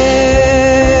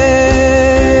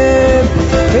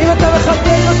 ואם אתה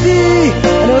מחבק אותי,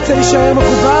 אני רוצה להישאר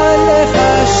מחובר אליך,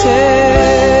 השם.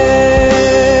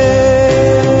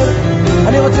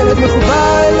 אני רוצה להיות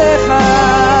מחובר אליך.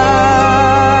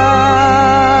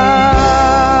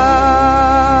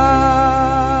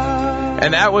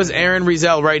 And that was Aaron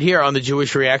Rizel right here on the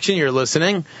Jewish Reaction. You're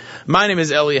listening. My name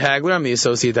is Eli Hagler. I'm the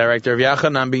Associate Director of Yachad,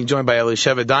 and I'm being joined by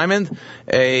Elisheva Diamond.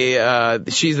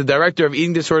 She's the Director of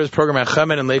Eating Disorders Program at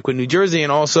CHEMED in Lakewood, New Jersey,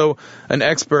 and also an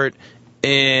expert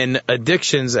in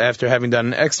addictions after having done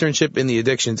an externship in the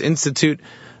Addictions Institute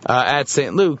at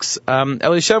St. Luke's.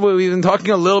 Elisheva, we've been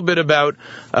talking a little bit about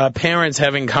parents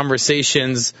having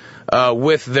conversations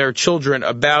with their children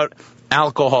about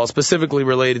alcohol, specifically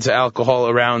related to alcohol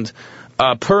around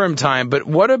Purim time. But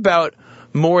what about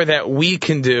more that we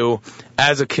can do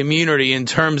as a community in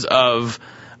terms of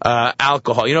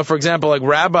alcohol? You know, for example, like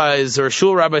rabbis or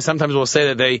shul rabbis sometimes will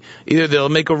say that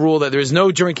they'll make a rule that there's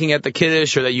no drinking at the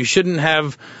kiddush, or that you shouldn't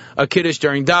have a kiddush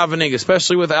during davening,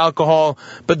 especially with alcohol.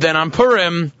 But then on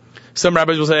Purim, some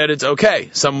rabbis will say that it's okay.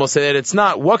 Some will say that it's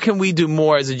not. What can we do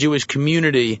more as a Jewish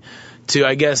community to,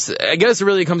 I guess it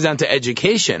really comes down to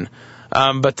education,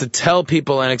 but to tell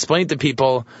people and explain to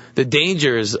people the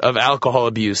dangers of alcohol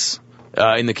abuse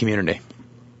in the community?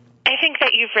 I think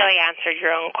that you've really answered your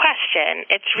own question.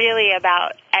 It's really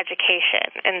about education,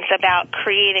 and it's about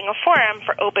creating a forum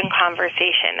for open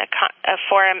conversation, a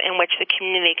forum in which the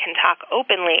community can talk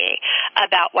openly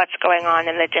about what's going on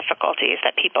and the difficulties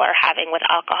that people are having with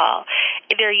alcohol.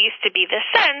 There used to be this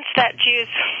sense that Jews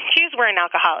weren't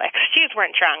alcoholics, Jews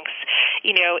weren't drunks.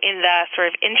 You know, in the sort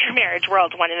of intermarriage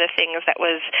world, one of the things that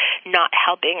was not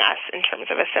helping us in terms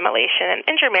of assimilation and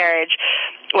intermarriage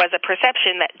was a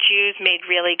perception that Jews made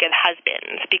really good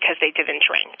husbands because they didn't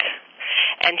drink.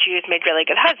 And Jews made really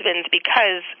good husbands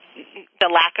because the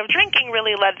lack of drinking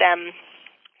really led them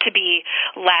to be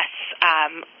less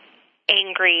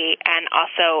angry and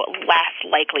also less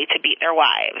likely to beat their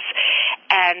wives.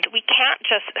 And we can't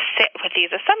just sit with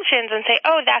these assumptions and say,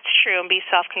 oh, that's true, and be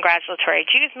self-congratulatory.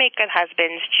 Jews make good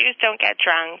husbands. Jews don't get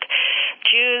drunk.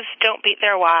 Jews don't beat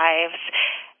their wives.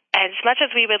 As much as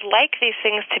we would like these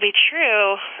things to be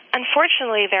true,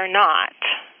 unfortunately, they're not.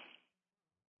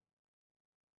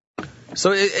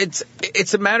 So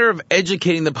it's a matter of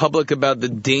educating the public about the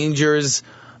dangers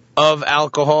of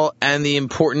alcohol and the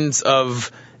importance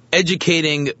of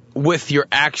educating with your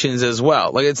actions as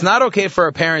well. Like, it's not okay for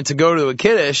a parent to go to a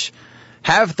kiddush,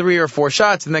 have 3 or 4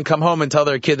 shots, and then come home and tell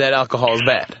their kid that alcohol is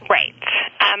bad. Right.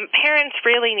 Parents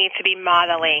really need to be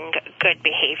modeling good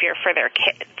behavior for their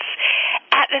kids.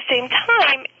 At the same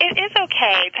time, it is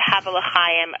okay to have a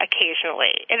l'chaim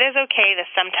occasionally. It is okay to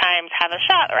sometimes have a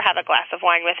shot or have a glass of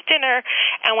wine with dinner,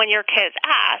 and when your kids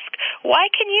ask, why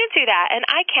can you do that and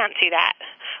I can't do that?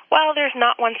 Well, there's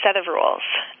not one set of rules.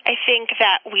 I think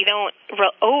that we don't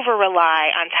over-rely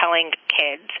on telling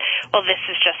kids, well, this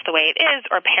is just the way it is,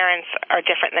 or parents are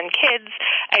different than kids.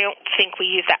 I don't think we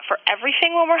use that for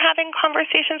everything when we're having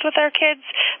conversations with our kids,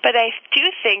 but I do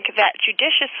think that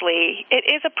judiciously it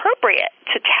is appropriate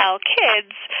to tell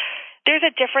kids there's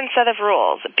a different set of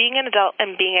rules. Being an adult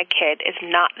and being a kid is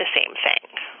not the same thing.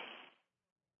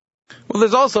 Well,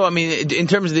 there's also, I mean, in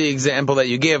terms of the example that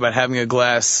you gave about having a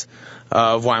glass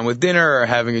of wine with dinner or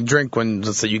having a drink when,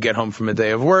 let's say, you get home from a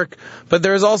day of work, but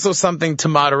there's also something to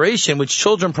moderation, which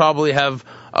children probably have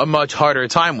a much harder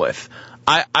time with.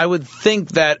 I would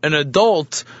think that an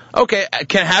adult, okay,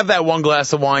 can have that one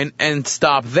glass of wine and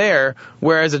stop there,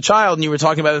 whereas a child, and you were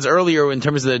talking about this earlier in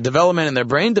terms of their development and their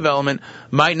brain development,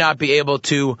 might not be able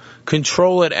to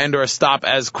control it and or stop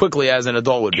as quickly as an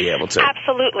adult would be able to.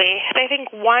 Absolutely. I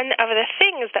think one of the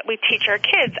things that we teach our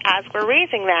kids as we're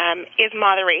raising them is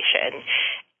moderation.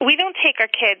 We don't take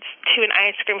our kids to an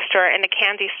ice cream store and a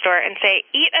candy store and say,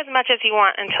 eat as much as you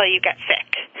want until you get sick.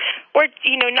 Or,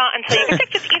 not until you get sick,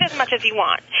 just eat as much as you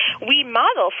want. We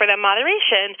model for them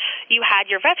moderation. You had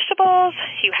your vegetables,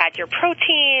 you had your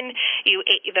protein, you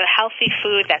ate the healthy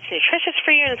food that's nutritious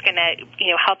for you and is going to,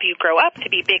 help you grow up to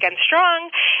be big and strong.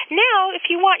 Now, if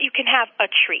you want, you can have a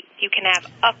treat. You can have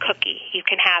a cookie. You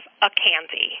can have a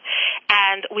candy.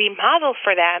 And we model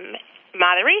for them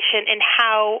moderation in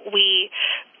how we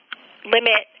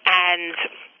limit and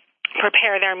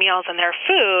prepare their meals and their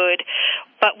food,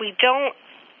 but we don't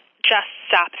just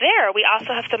stop there. We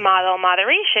also have to model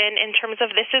moderation in terms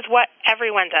of this is what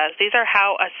everyone does. These are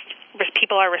how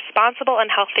people are responsible and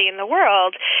healthy in the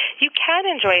world. You can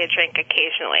enjoy a drink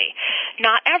occasionally.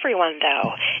 Not everyone,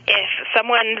 though. If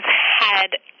someone's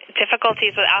had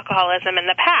difficulties with alcoholism in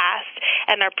the past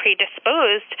and are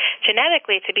predisposed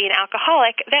genetically to be an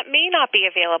alcoholic, that may not be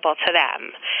available to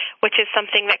them, which is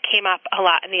something that came up a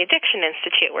lot in the Addiction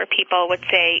Institute, where people would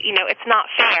say, it's not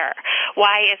fair.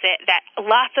 Why is it that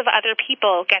lots of other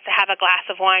people get to have a glass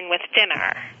of wine with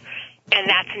dinner, and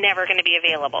that's never going to be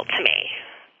available to me?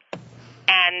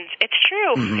 And it's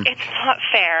true. Mm-hmm. It's not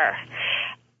fair.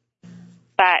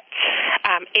 But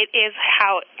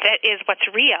that is what's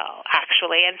real,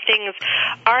 actually, and things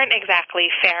aren't exactly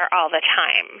fair all the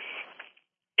time.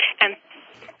 And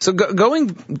so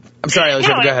I'm sorry,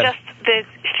 Elisheva, go ahead. Just the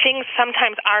things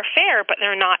sometimes are fair, but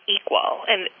they're not equal,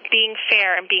 and being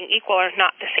fair and being equal are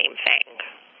not the same thing.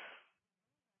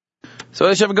 So,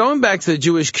 Elisheva, going back to the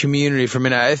Jewish community for a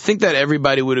minute, I think that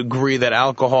everybody would agree that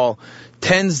alcohol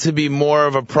tends to be more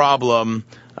of a problem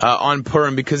on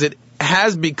Purim because it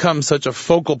has become such a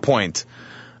focal point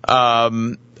of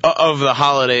the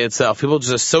holiday itself. People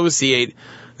just associate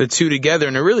the two together,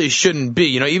 and it really shouldn't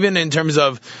be. Even in terms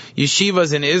of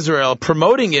yeshivas in Israel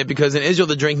promoting it, because in Israel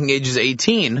the drinking age is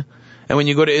 18, and when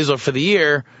you go to Israel for the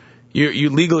year, you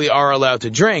legally are allowed to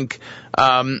drink. So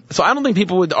I don't think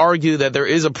people would argue that there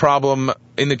is a problem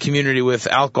in the community with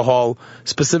alcohol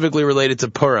specifically related to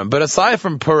Purim. But aside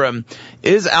from Purim,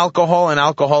 is alcohol and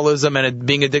alcoholism and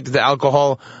being addicted to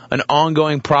alcohol an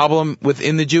ongoing problem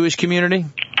within the Jewish community?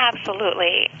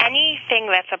 Absolutely. Anything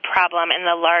that's a problem in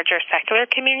the larger secular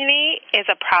community is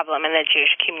a problem in the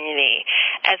Jewish community,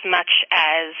 as much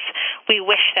as we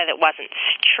wish that it wasn't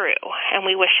true, and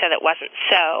we wish that it wasn't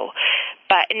so.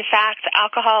 But in fact,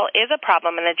 alcohol is a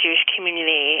problem in the Jewish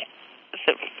community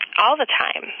all the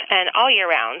time and all year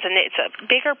round, and it's a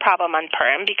bigger problem on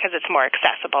Purim because it's more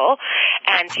accessible,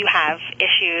 and you have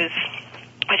issues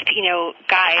with,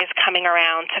 guys coming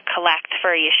around to collect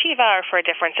for a yeshiva or for a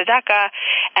different tzedakah,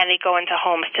 and they go into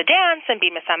homes to dance and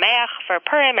be misameach for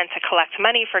Purim and to collect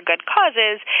money for good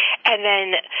causes, and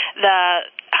then the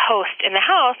host in the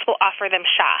house will offer them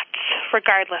shots,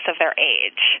 regardless of their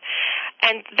age.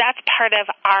 And that's part of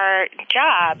our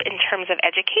job in terms of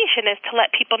education, is to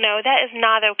let people know that is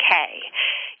not okay.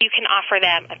 You can offer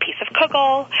them a piece of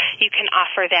kugel, you can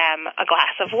offer them a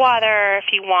glass of water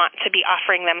if you want to be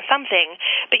offering them something,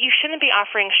 but you shouldn't be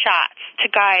offering shots to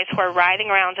guys who are riding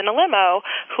around in a limo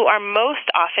who are most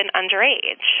often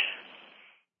underage.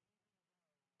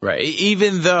 Right,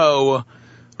 even though...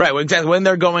 Right, well, exactly. When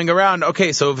they're going around,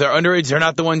 okay, so if they're underage, they're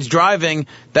not the ones driving,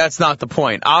 that's not the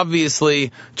point.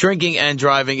 Obviously, drinking and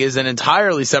driving is an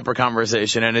entirely separate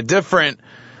conversation and a different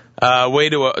way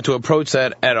to approach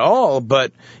that at all.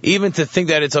 But even to think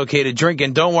that it's okay to drink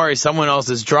and don't worry, someone else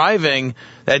is driving,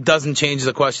 that doesn't change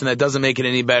the question, that doesn't make it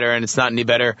any better, and it's not any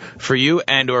better for you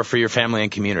and or for your family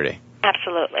and community.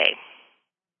 Absolutely.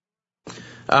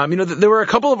 There were a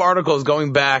couple of articles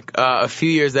going back a few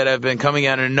years that have been coming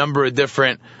out in a number of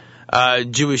different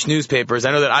Jewish newspapers.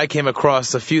 I know that I came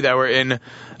across a few that were in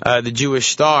the Jewish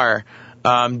Star,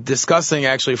 discussing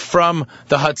actually from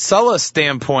the Hatzalah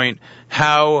standpoint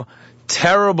how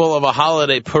terrible of a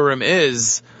holiday Purim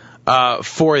is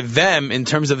for them in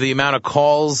terms of the amount of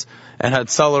calls and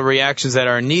Hatzalah reactions that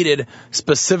are needed,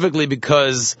 specifically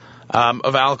because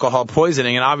of alcohol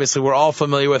poisoning. And obviously we're all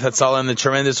familiar with Hatzalah and the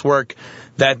tremendous work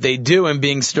that they do and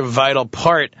being such a vital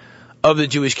part of the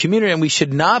Jewish community. And we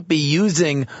should not be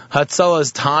using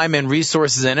Hatzalah's time and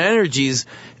resources and energies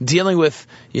dealing with,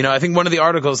 I think one of the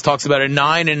articles talks about a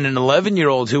 9 and an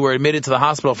 11-year-old who were admitted to the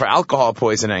hospital for alcohol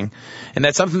poisoning. And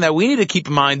that's something that we need to keep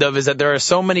in mind of, is that there are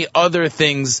so many other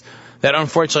things that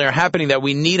unfortunately are happening that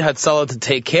we need Hatzalah to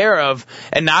take care of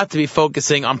and not to be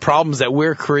focusing on problems that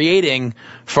we're creating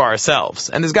for ourselves.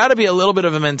 And there's got to be a little bit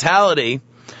of a mentality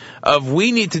of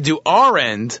we need to do our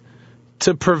end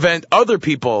to prevent other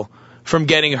people from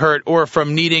getting hurt or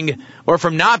from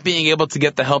not being able to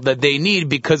get the help that they need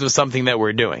because of something that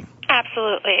we're doing.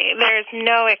 Absolutely. There's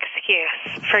no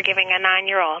excuse for giving a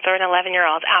 9-year-old or an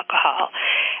 11-year-old alcohol.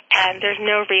 And there's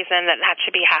no reason that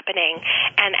should be happening.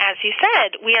 And as you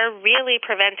said, we are really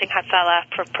preventing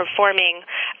Hatzalah from performing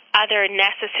other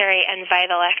necessary and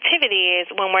vital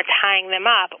activities when we're tying them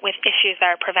up with issues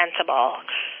that are preventable.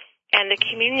 And the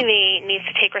community needs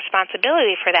to take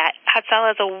responsibility for that.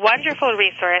 Hatzalah is a wonderful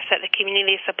resource that the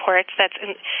community supports that's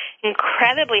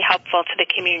incredibly helpful to the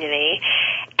community.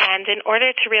 And in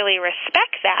order to really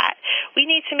respect that, we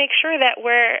need to make sure that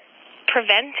we're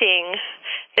preventing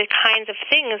the kinds of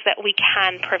things that we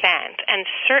can prevent. And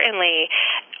certainly,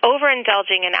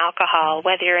 overindulging in alcohol,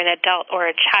 whether you're an adult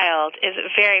or a child, is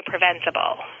very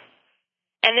preventable.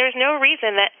 And there's no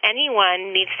reason that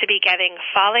anyone needs to be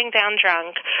falling down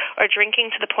drunk or drinking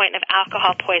to the point of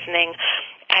alcohol poisoning.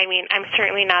 I mean, I'm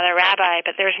certainly not a rabbi,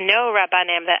 but there's no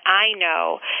rabbanim that I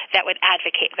know that would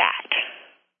advocate that.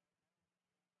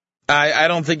 I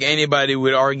don't think anybody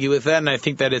would argue with that, and I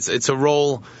think that it's a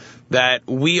role that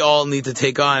we all need to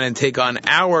take on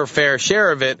our fair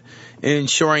share of it in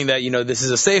ensuring that, this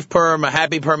is a safe Purim, a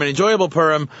happy Purim, an enjoyable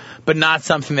Purim, but not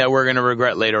something that we're going to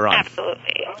regret later on.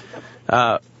 Absolutely.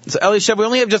 So Elisheva, we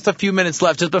only have just a few minutes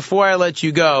left. Just before I let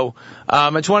you go, I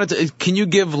just wanted can you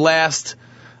give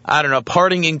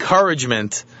parting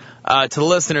encouragement to the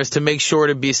listeners to make sure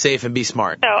to be safe and be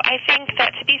smart? So I think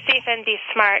that to be safe and be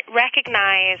smart,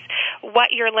 recognize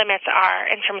what your limits are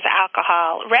in terms of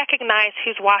alcohol. Recognize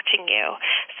who's watching you.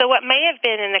 So what may have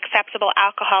been an acceptable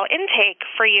alcohol intake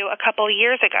for you a couple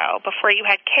years ago before you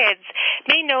had kids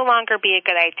may no longer be a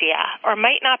good idea or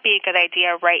might not be a good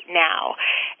idea right now.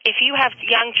 If you have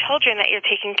young children that you're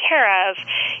taking care of,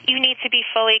 you need to be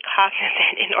fully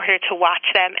cognizant in order to watch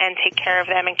them and take care of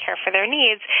them and care for their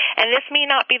needs. And this may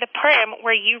not be the Purim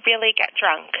where you really get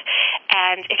drunk.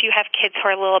 And if you have kids who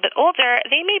are a little bit older,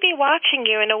 they may be watching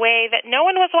you in a way that no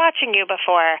one was watching you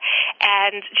before.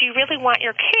 And do you really want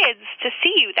your kids to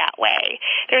see you that way?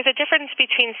 There's a difference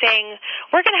between saying,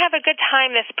 we're going to have a good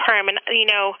time this Purim, and,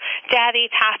 Daddy,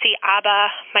 Tati,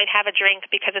 Abba might have a drink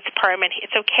because it's Purim, and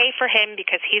it's okay for him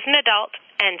because he's an adult,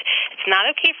 and it's not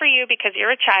okay for you because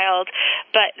you're a child,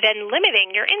 but then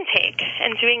limiting your intake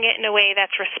and doing it in a way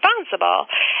that's responsible,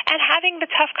 and having the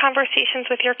tough conversations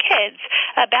with your kids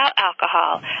about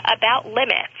alcohol, about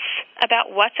limits,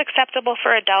 about what's acceptable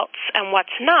for adults and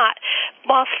what's not,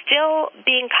 while still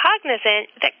being cognizant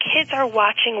that kids are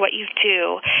watching what you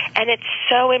do, and it's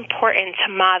so important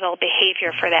to model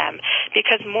behavior for them,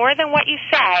 because more than what you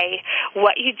say,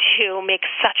 what you do makes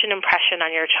such an impression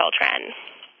on your children.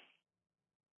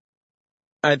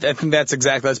 I think that's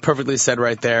perfectly said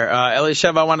right there.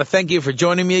 Elisheva, I want to thank you for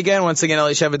joining me again. Once again,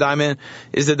 Elisheva Diamond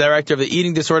is the director of the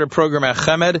Eating Disorder Program at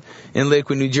CHEMED in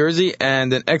Lakewood, New Jersey,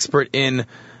 and an expert in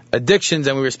addictions.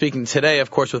 And we were speaking today, of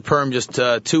course, with Purim just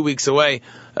 2 weeks away,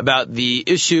 about the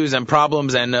issues and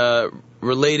problems and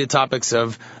related topics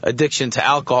of addiction to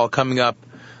alcohol coming up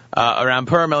around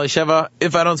Purim. Elisheva,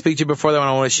 if I don't speak to you before then,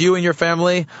 I want to wish you and your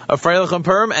family a Freilich on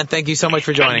Purim, and thank you so much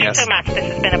for joining us. Thank you so much. This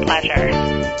has been a pleasure.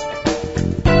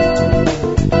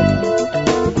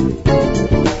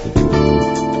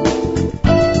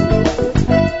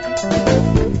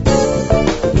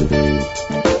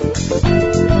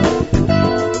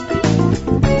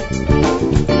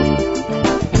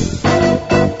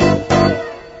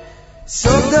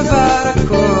 דבר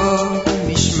הכל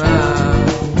נשמע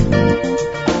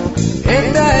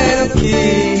את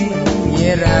האלוקים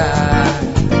ירא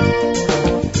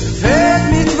ואת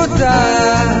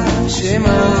מצוותיו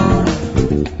שמור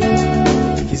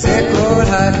כי זה כל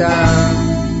אדם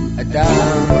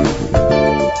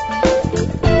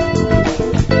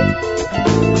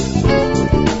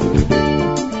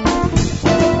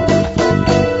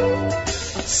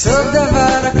סוף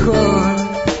דבר הכל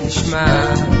נשמע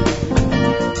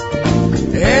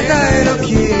את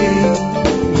האלוקים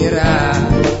ירא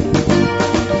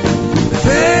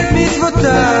ואת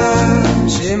מצוותיו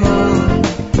שמור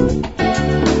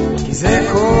כי זה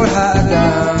כל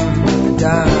האדם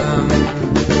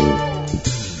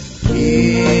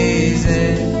כי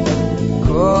זה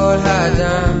כל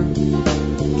האדם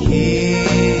כי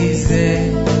זה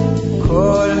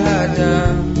כל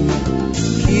האדם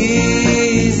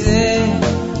כי זה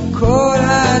כל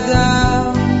האדם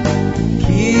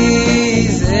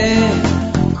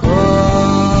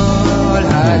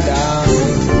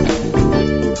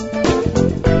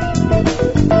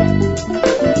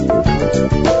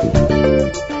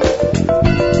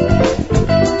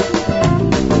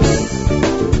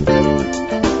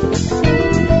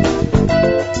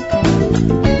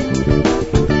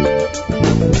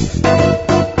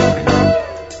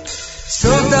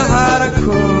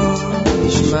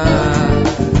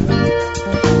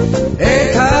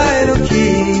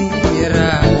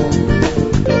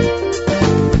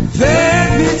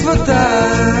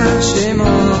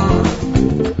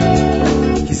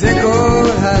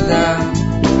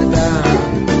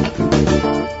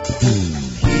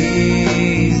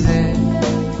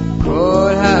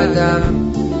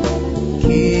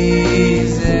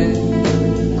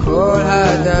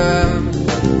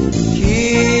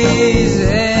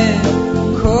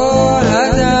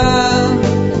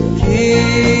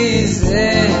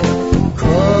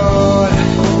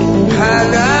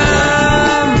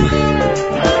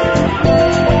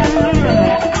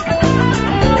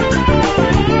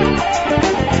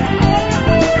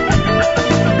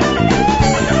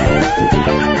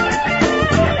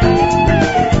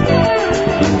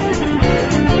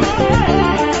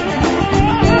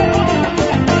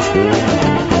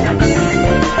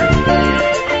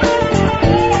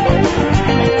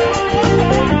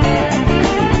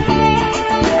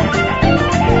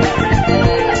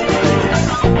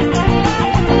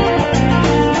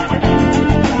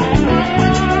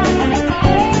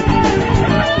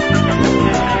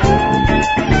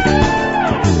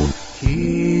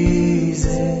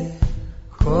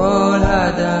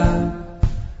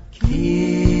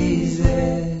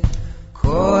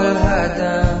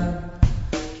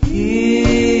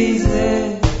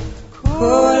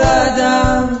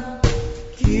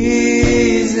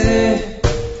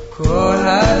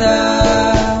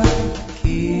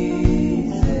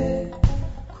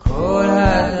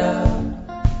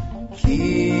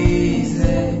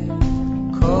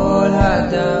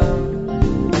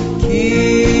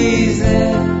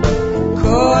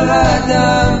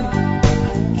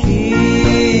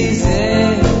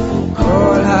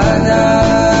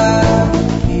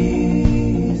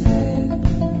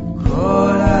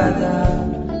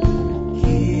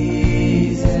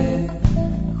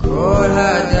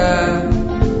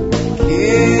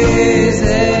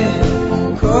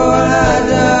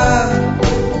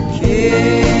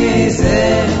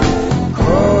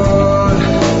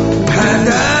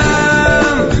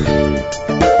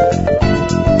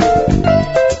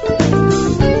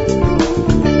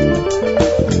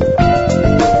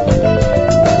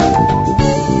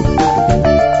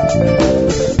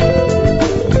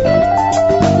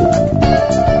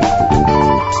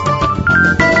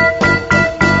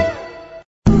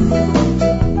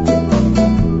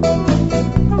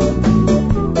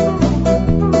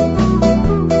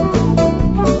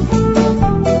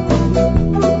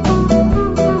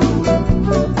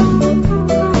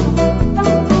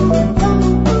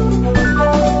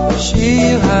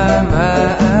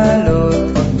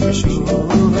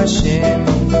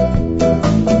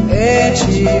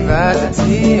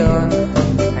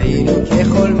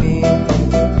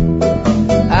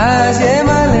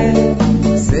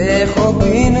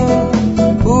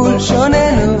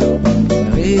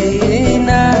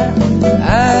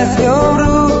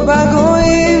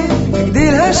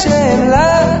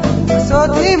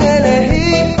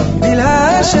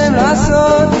השם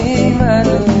לעשות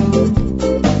עמנו,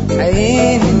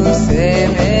 היינו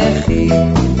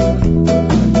שמחים.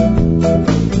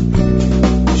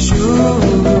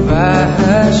 שובה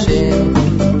השם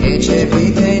את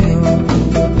שביתנו,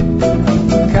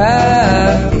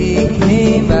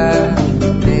 כפיקים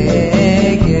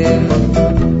בנגב,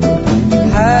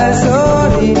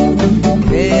 הזורים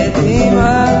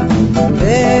בדמעה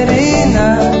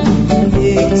ברינה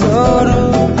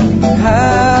יקצורו,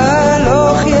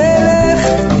 הלוך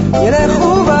ילך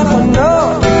ובחונו,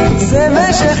 זה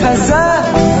משך חזר,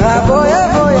 רבו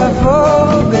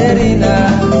יבוא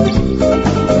ברינה,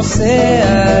 עושה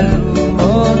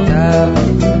אלומותיו.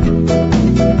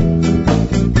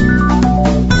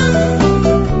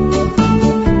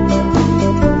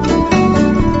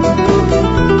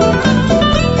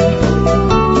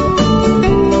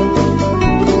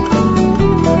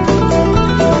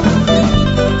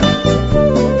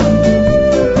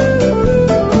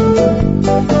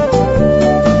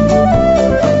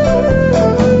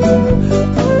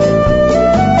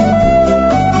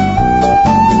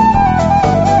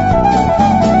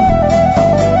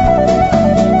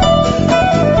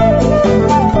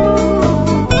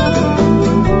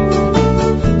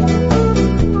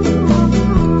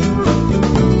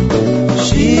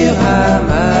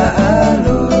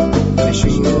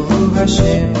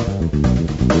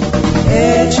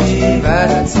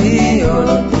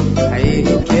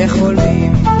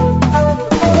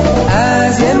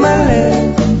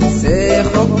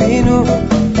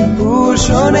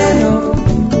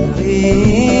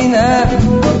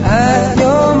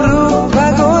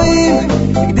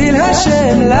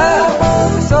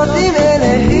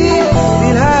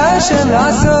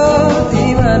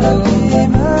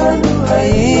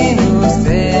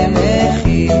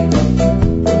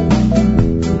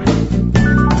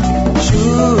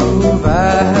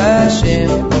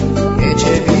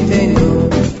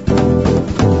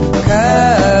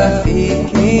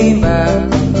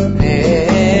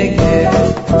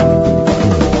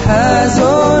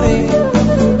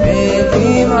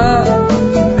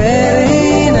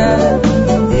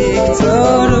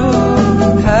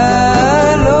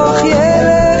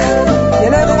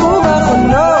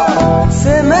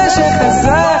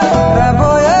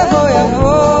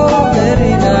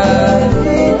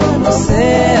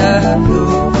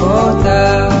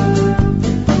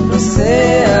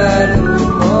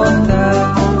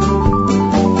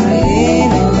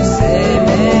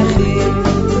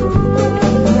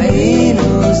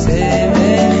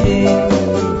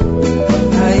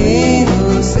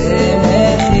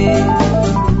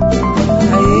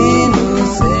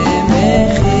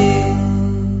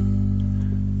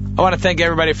 Thank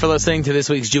everybody for listening to this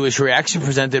week's Jewish Reaction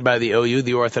presented by the OU,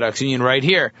 the Orthodox Union, right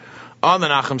here on the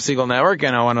Nachum Segal Network.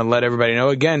 And I want to let everybody know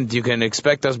again, you can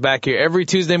expect us back here every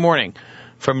Tuesday morning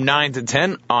from 9 to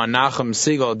 10 on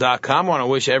NachumSegal.com. I want to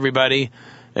wish everybody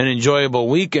an enjoyable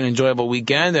week, an enjoyable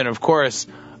weekend, and of course,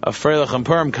 a Freilich and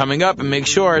Purim coming up. And make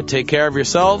sure, take care of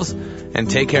yourselves and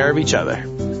take care of each other.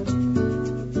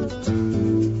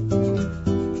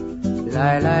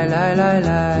 Lai, lai, lai, lai,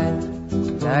 lai.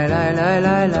 Lai lai lai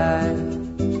lai lai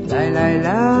lai lai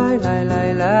lai lai lai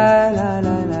lai lai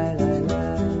lai lai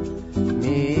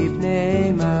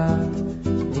מפני מה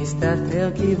נסתתר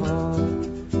קברו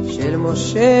של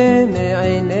משה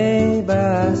מעיני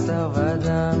בשר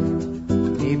ודם,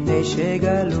 מפני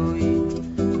שגלוי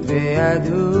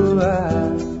וידוע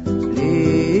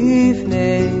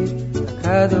לפני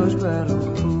הקדוש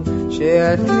ברוך הוא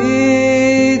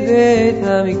שעתיד בית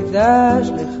המקדש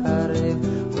לחרב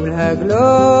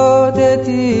ולהגלות את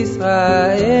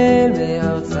ישראל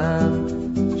מארצם,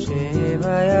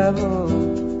 שמא יבוא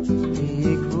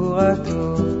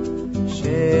מקבורתו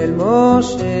של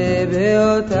משה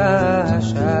באותה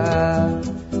השעה,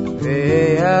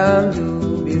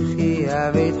 ויעמדו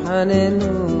בבכייה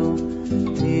והתחננו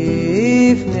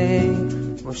לפני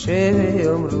משה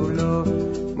ויאמרו לו,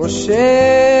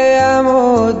 משה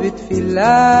עמוד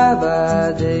בתפילה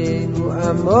בעדנו,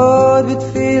 עמוד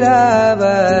בתפילה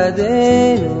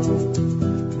בעדנו.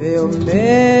 ועומד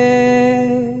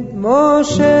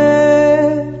משה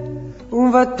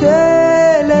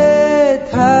ומבטל את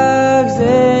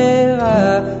הגזרה,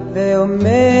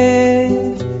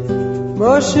 ועומד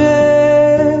משה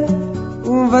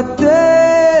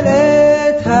ומבטל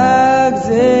את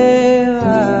הגזרה.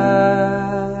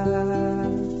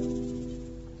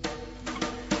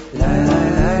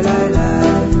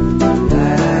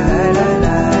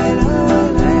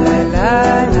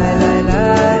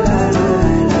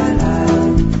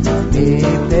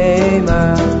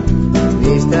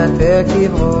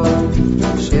 קברו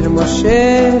של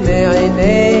משה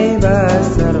מעיני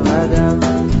בשר ודם,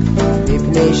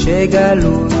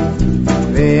 שגלוי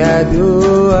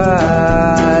וידוע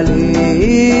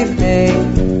לפני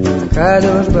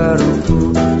הקדוש ברוך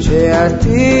הוא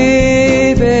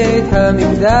שעתיד בית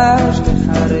המקדש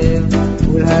תחרב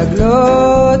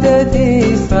ולהגלות את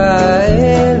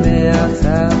ישראל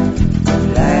מארצם.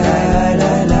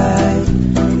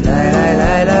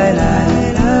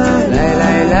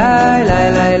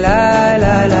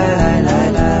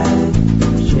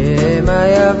 שמא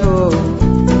יבוא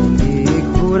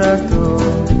בגבורתו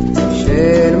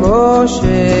של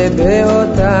משה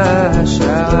באותה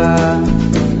השעה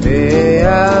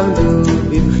ויעמדו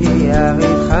בבכייה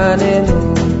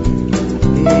ויתחננו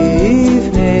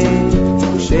לפני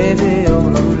משה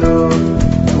ויאמרו לו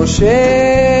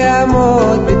משה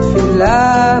עמוד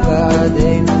בתפילה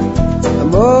בעדנו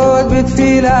עמוד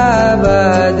בתפילה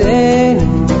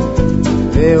בעדנו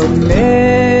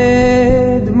ועומד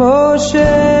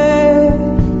משה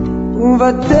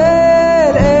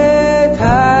ומבטל את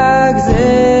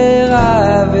הגזרה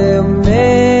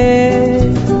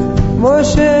ועומד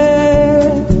משה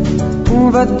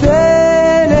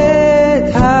ומבטל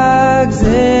את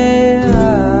הגזרה.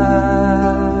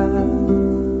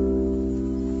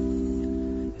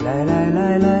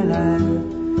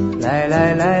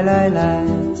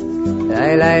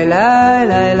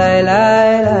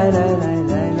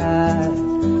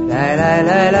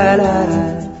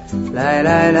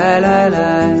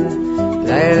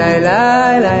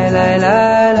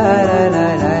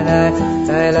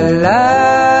 La